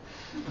nothing.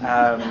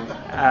 And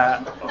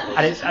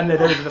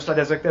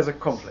there's a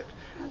conflict.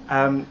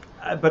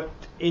 But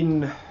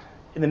in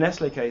the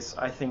Nestle case,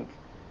 I think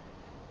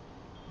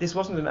this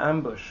wasn't an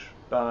ambush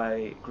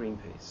by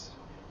Greenpeace.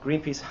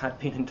 Greenpeace had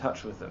been in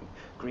touch with them.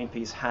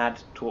 Greenpeace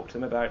had talked to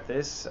them about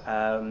this.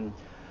 I'm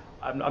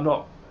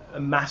not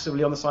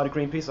massively on the side of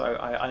Greenpeace.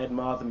 I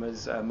admire them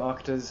as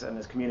marketers and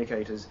as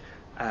communicators.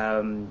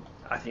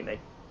 I think they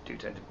do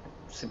tend to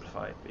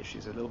simplify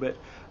issues a little bit.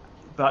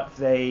 But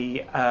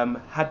they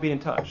had been in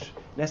touch.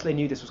 Nestle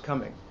knew this was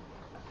coming.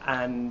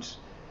 And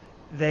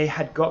they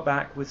had got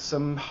back with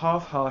some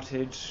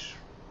half-hearted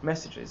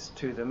messages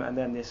to them, and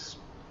then this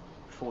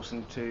forced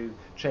them to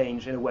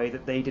change in a way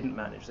that they didn't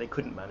manage. They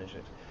couldn't manage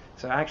it.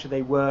 So actually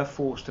they were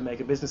forced to make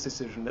a business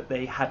decision that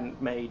they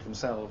hadn't made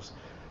themselves.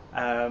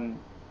 And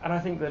I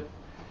think that,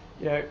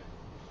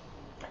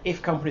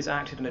 if companies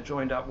acted in a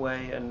joined-up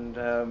way, and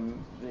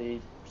the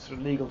sort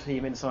of legal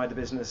team inside the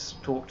business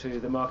talked to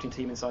the marketing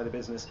team inside the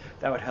business,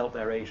 that would help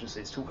their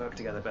agencies to work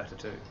together better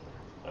too.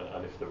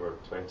 And if there were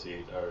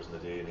 28 hours in a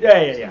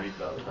day, yeah.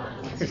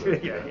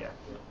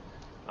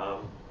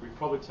 We've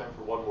probably time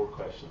for one more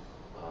question.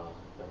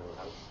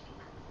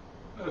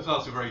 Let's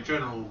ask a very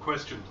general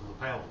question to the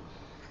panel.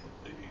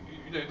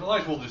 In the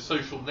light of all this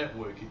social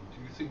networking,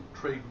 do you think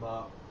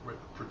trademark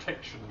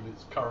protection in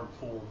its current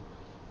form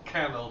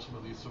can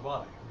ultimately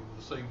survive? I mean, in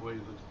the same way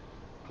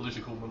that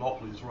political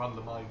monopolies were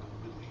undermined in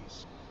the Middle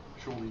East,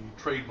 surely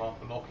trademark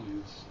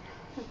monopolies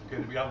are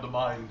going to be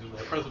undermined in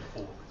their present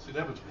form. It's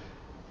inevitable,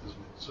 isn't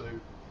it? So,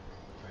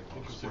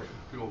 interested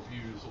in your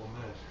views on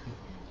that.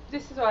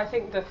 This is why I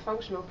think the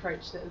functional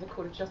approach that the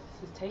Court of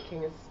Justice is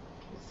taking is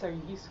so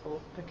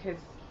useful, because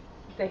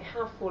they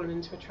have fallen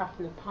into a trap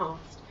in the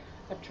past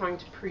of trying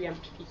to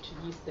preempt future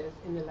uses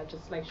in the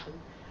legislation,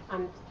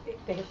 and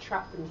they have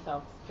trapped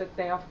themselves, but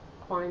they are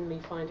finally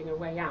finding a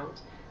way out.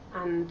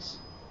 And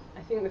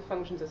I think the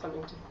functions are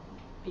something to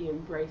be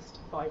embraced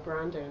by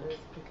brand owners,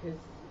 because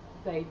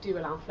they do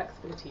allow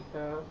flexibility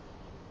for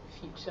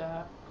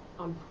future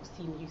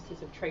unforeseen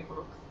uses of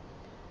trademarks.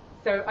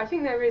 So I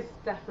think there is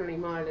definitely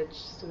mileage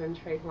still in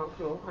trademark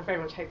law. I very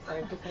much hope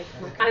so.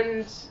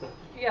 And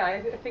yeah,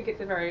 I think it's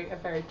a very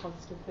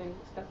positive thing,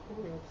 step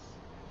forwards.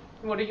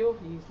 And what are your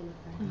views on the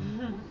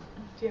thing?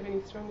 Do you have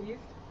any strong views?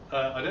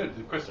 I don't.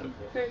 The question.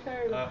 No,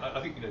 fair enough.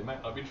 I think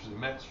Matt, I'm interested in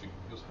Matt's view,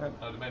 because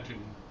I'd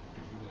imagine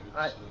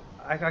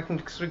I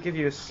can sort of give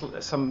you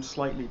some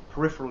slightly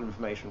peripheral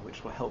information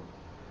which will help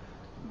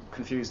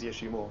confuse the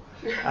issue more.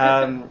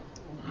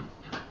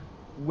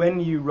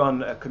 When you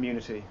run a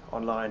community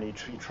online, you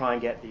try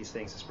and get these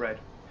things to spread.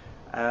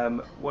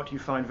 What you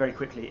find very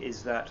quickly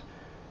is that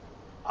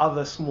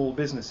other small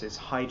businesses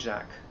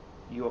hijack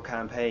your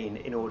campaign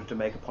in order to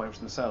make a point for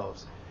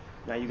themselves.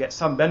 Now you get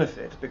some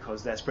benefit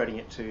because they're spreading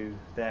it to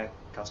their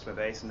customer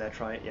base, and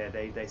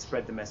they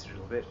spread the message a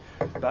little bit,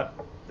 but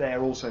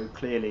they're also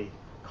clearly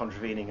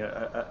contravening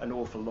an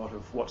awful lot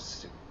of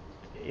what's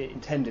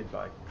intended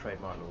by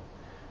trademark law.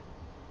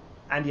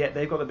 And yet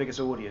they've got the biggest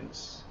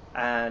audience,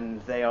 and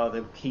they are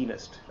the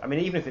keenest. I mean,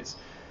 even if it's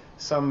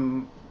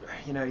some,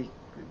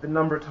 the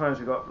number of times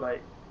we've got we're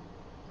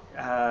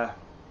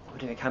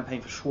doing a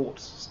campaign for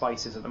Schwartz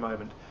spices at the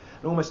moment,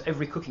 and almost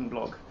every cooking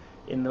blog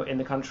in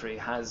the country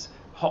has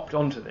hopped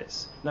onto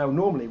this. Now,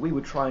 normally we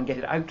would try and get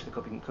it out to the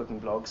cooking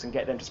blogs and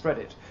get them to spread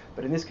it,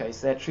 but in this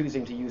case, they're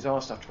choosing to use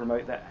our stuff to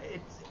promote that.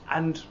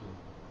 And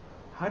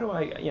how do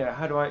I?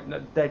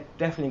 No, they're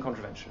definitely in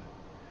contravention.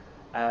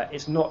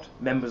 It's not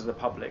members of the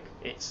public.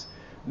 It's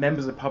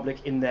members of the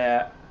public in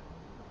their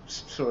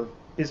sort of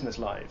business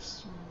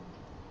lives.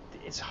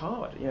 It's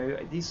hard.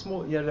 These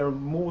small. There are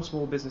more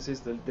small businesses.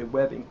 The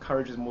web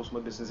encourages more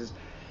small businesses.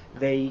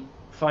 They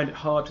find it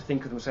hard to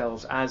think of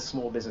themselves as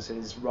small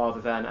businesses rather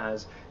than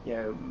as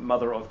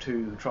mother of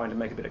two trying to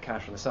make a bit of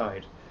cash on the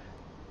side.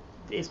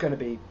 It's going to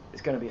be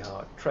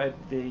hard.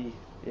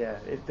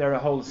 There are a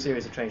whole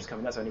series of changes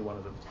coming. That's only one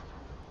of them.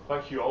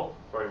 thank you all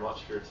very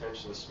much for your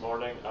attention this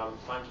morning.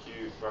 Thank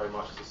you very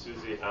much to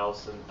Susie,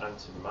 Alison and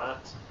to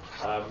Matt.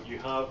 You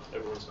have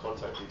everyone's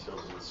contact details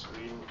on the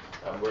screen.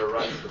 We're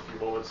around for a few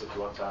moments if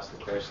you want to ask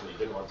the question that you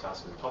didn't want to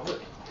ask in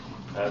public.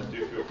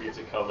 Do feel free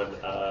to come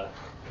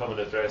and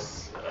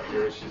address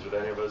your issues with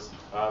any of us.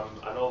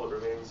 And all that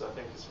remains, I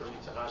think, is for me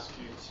to ask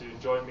you to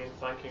join me in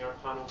thanking our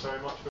panel very much.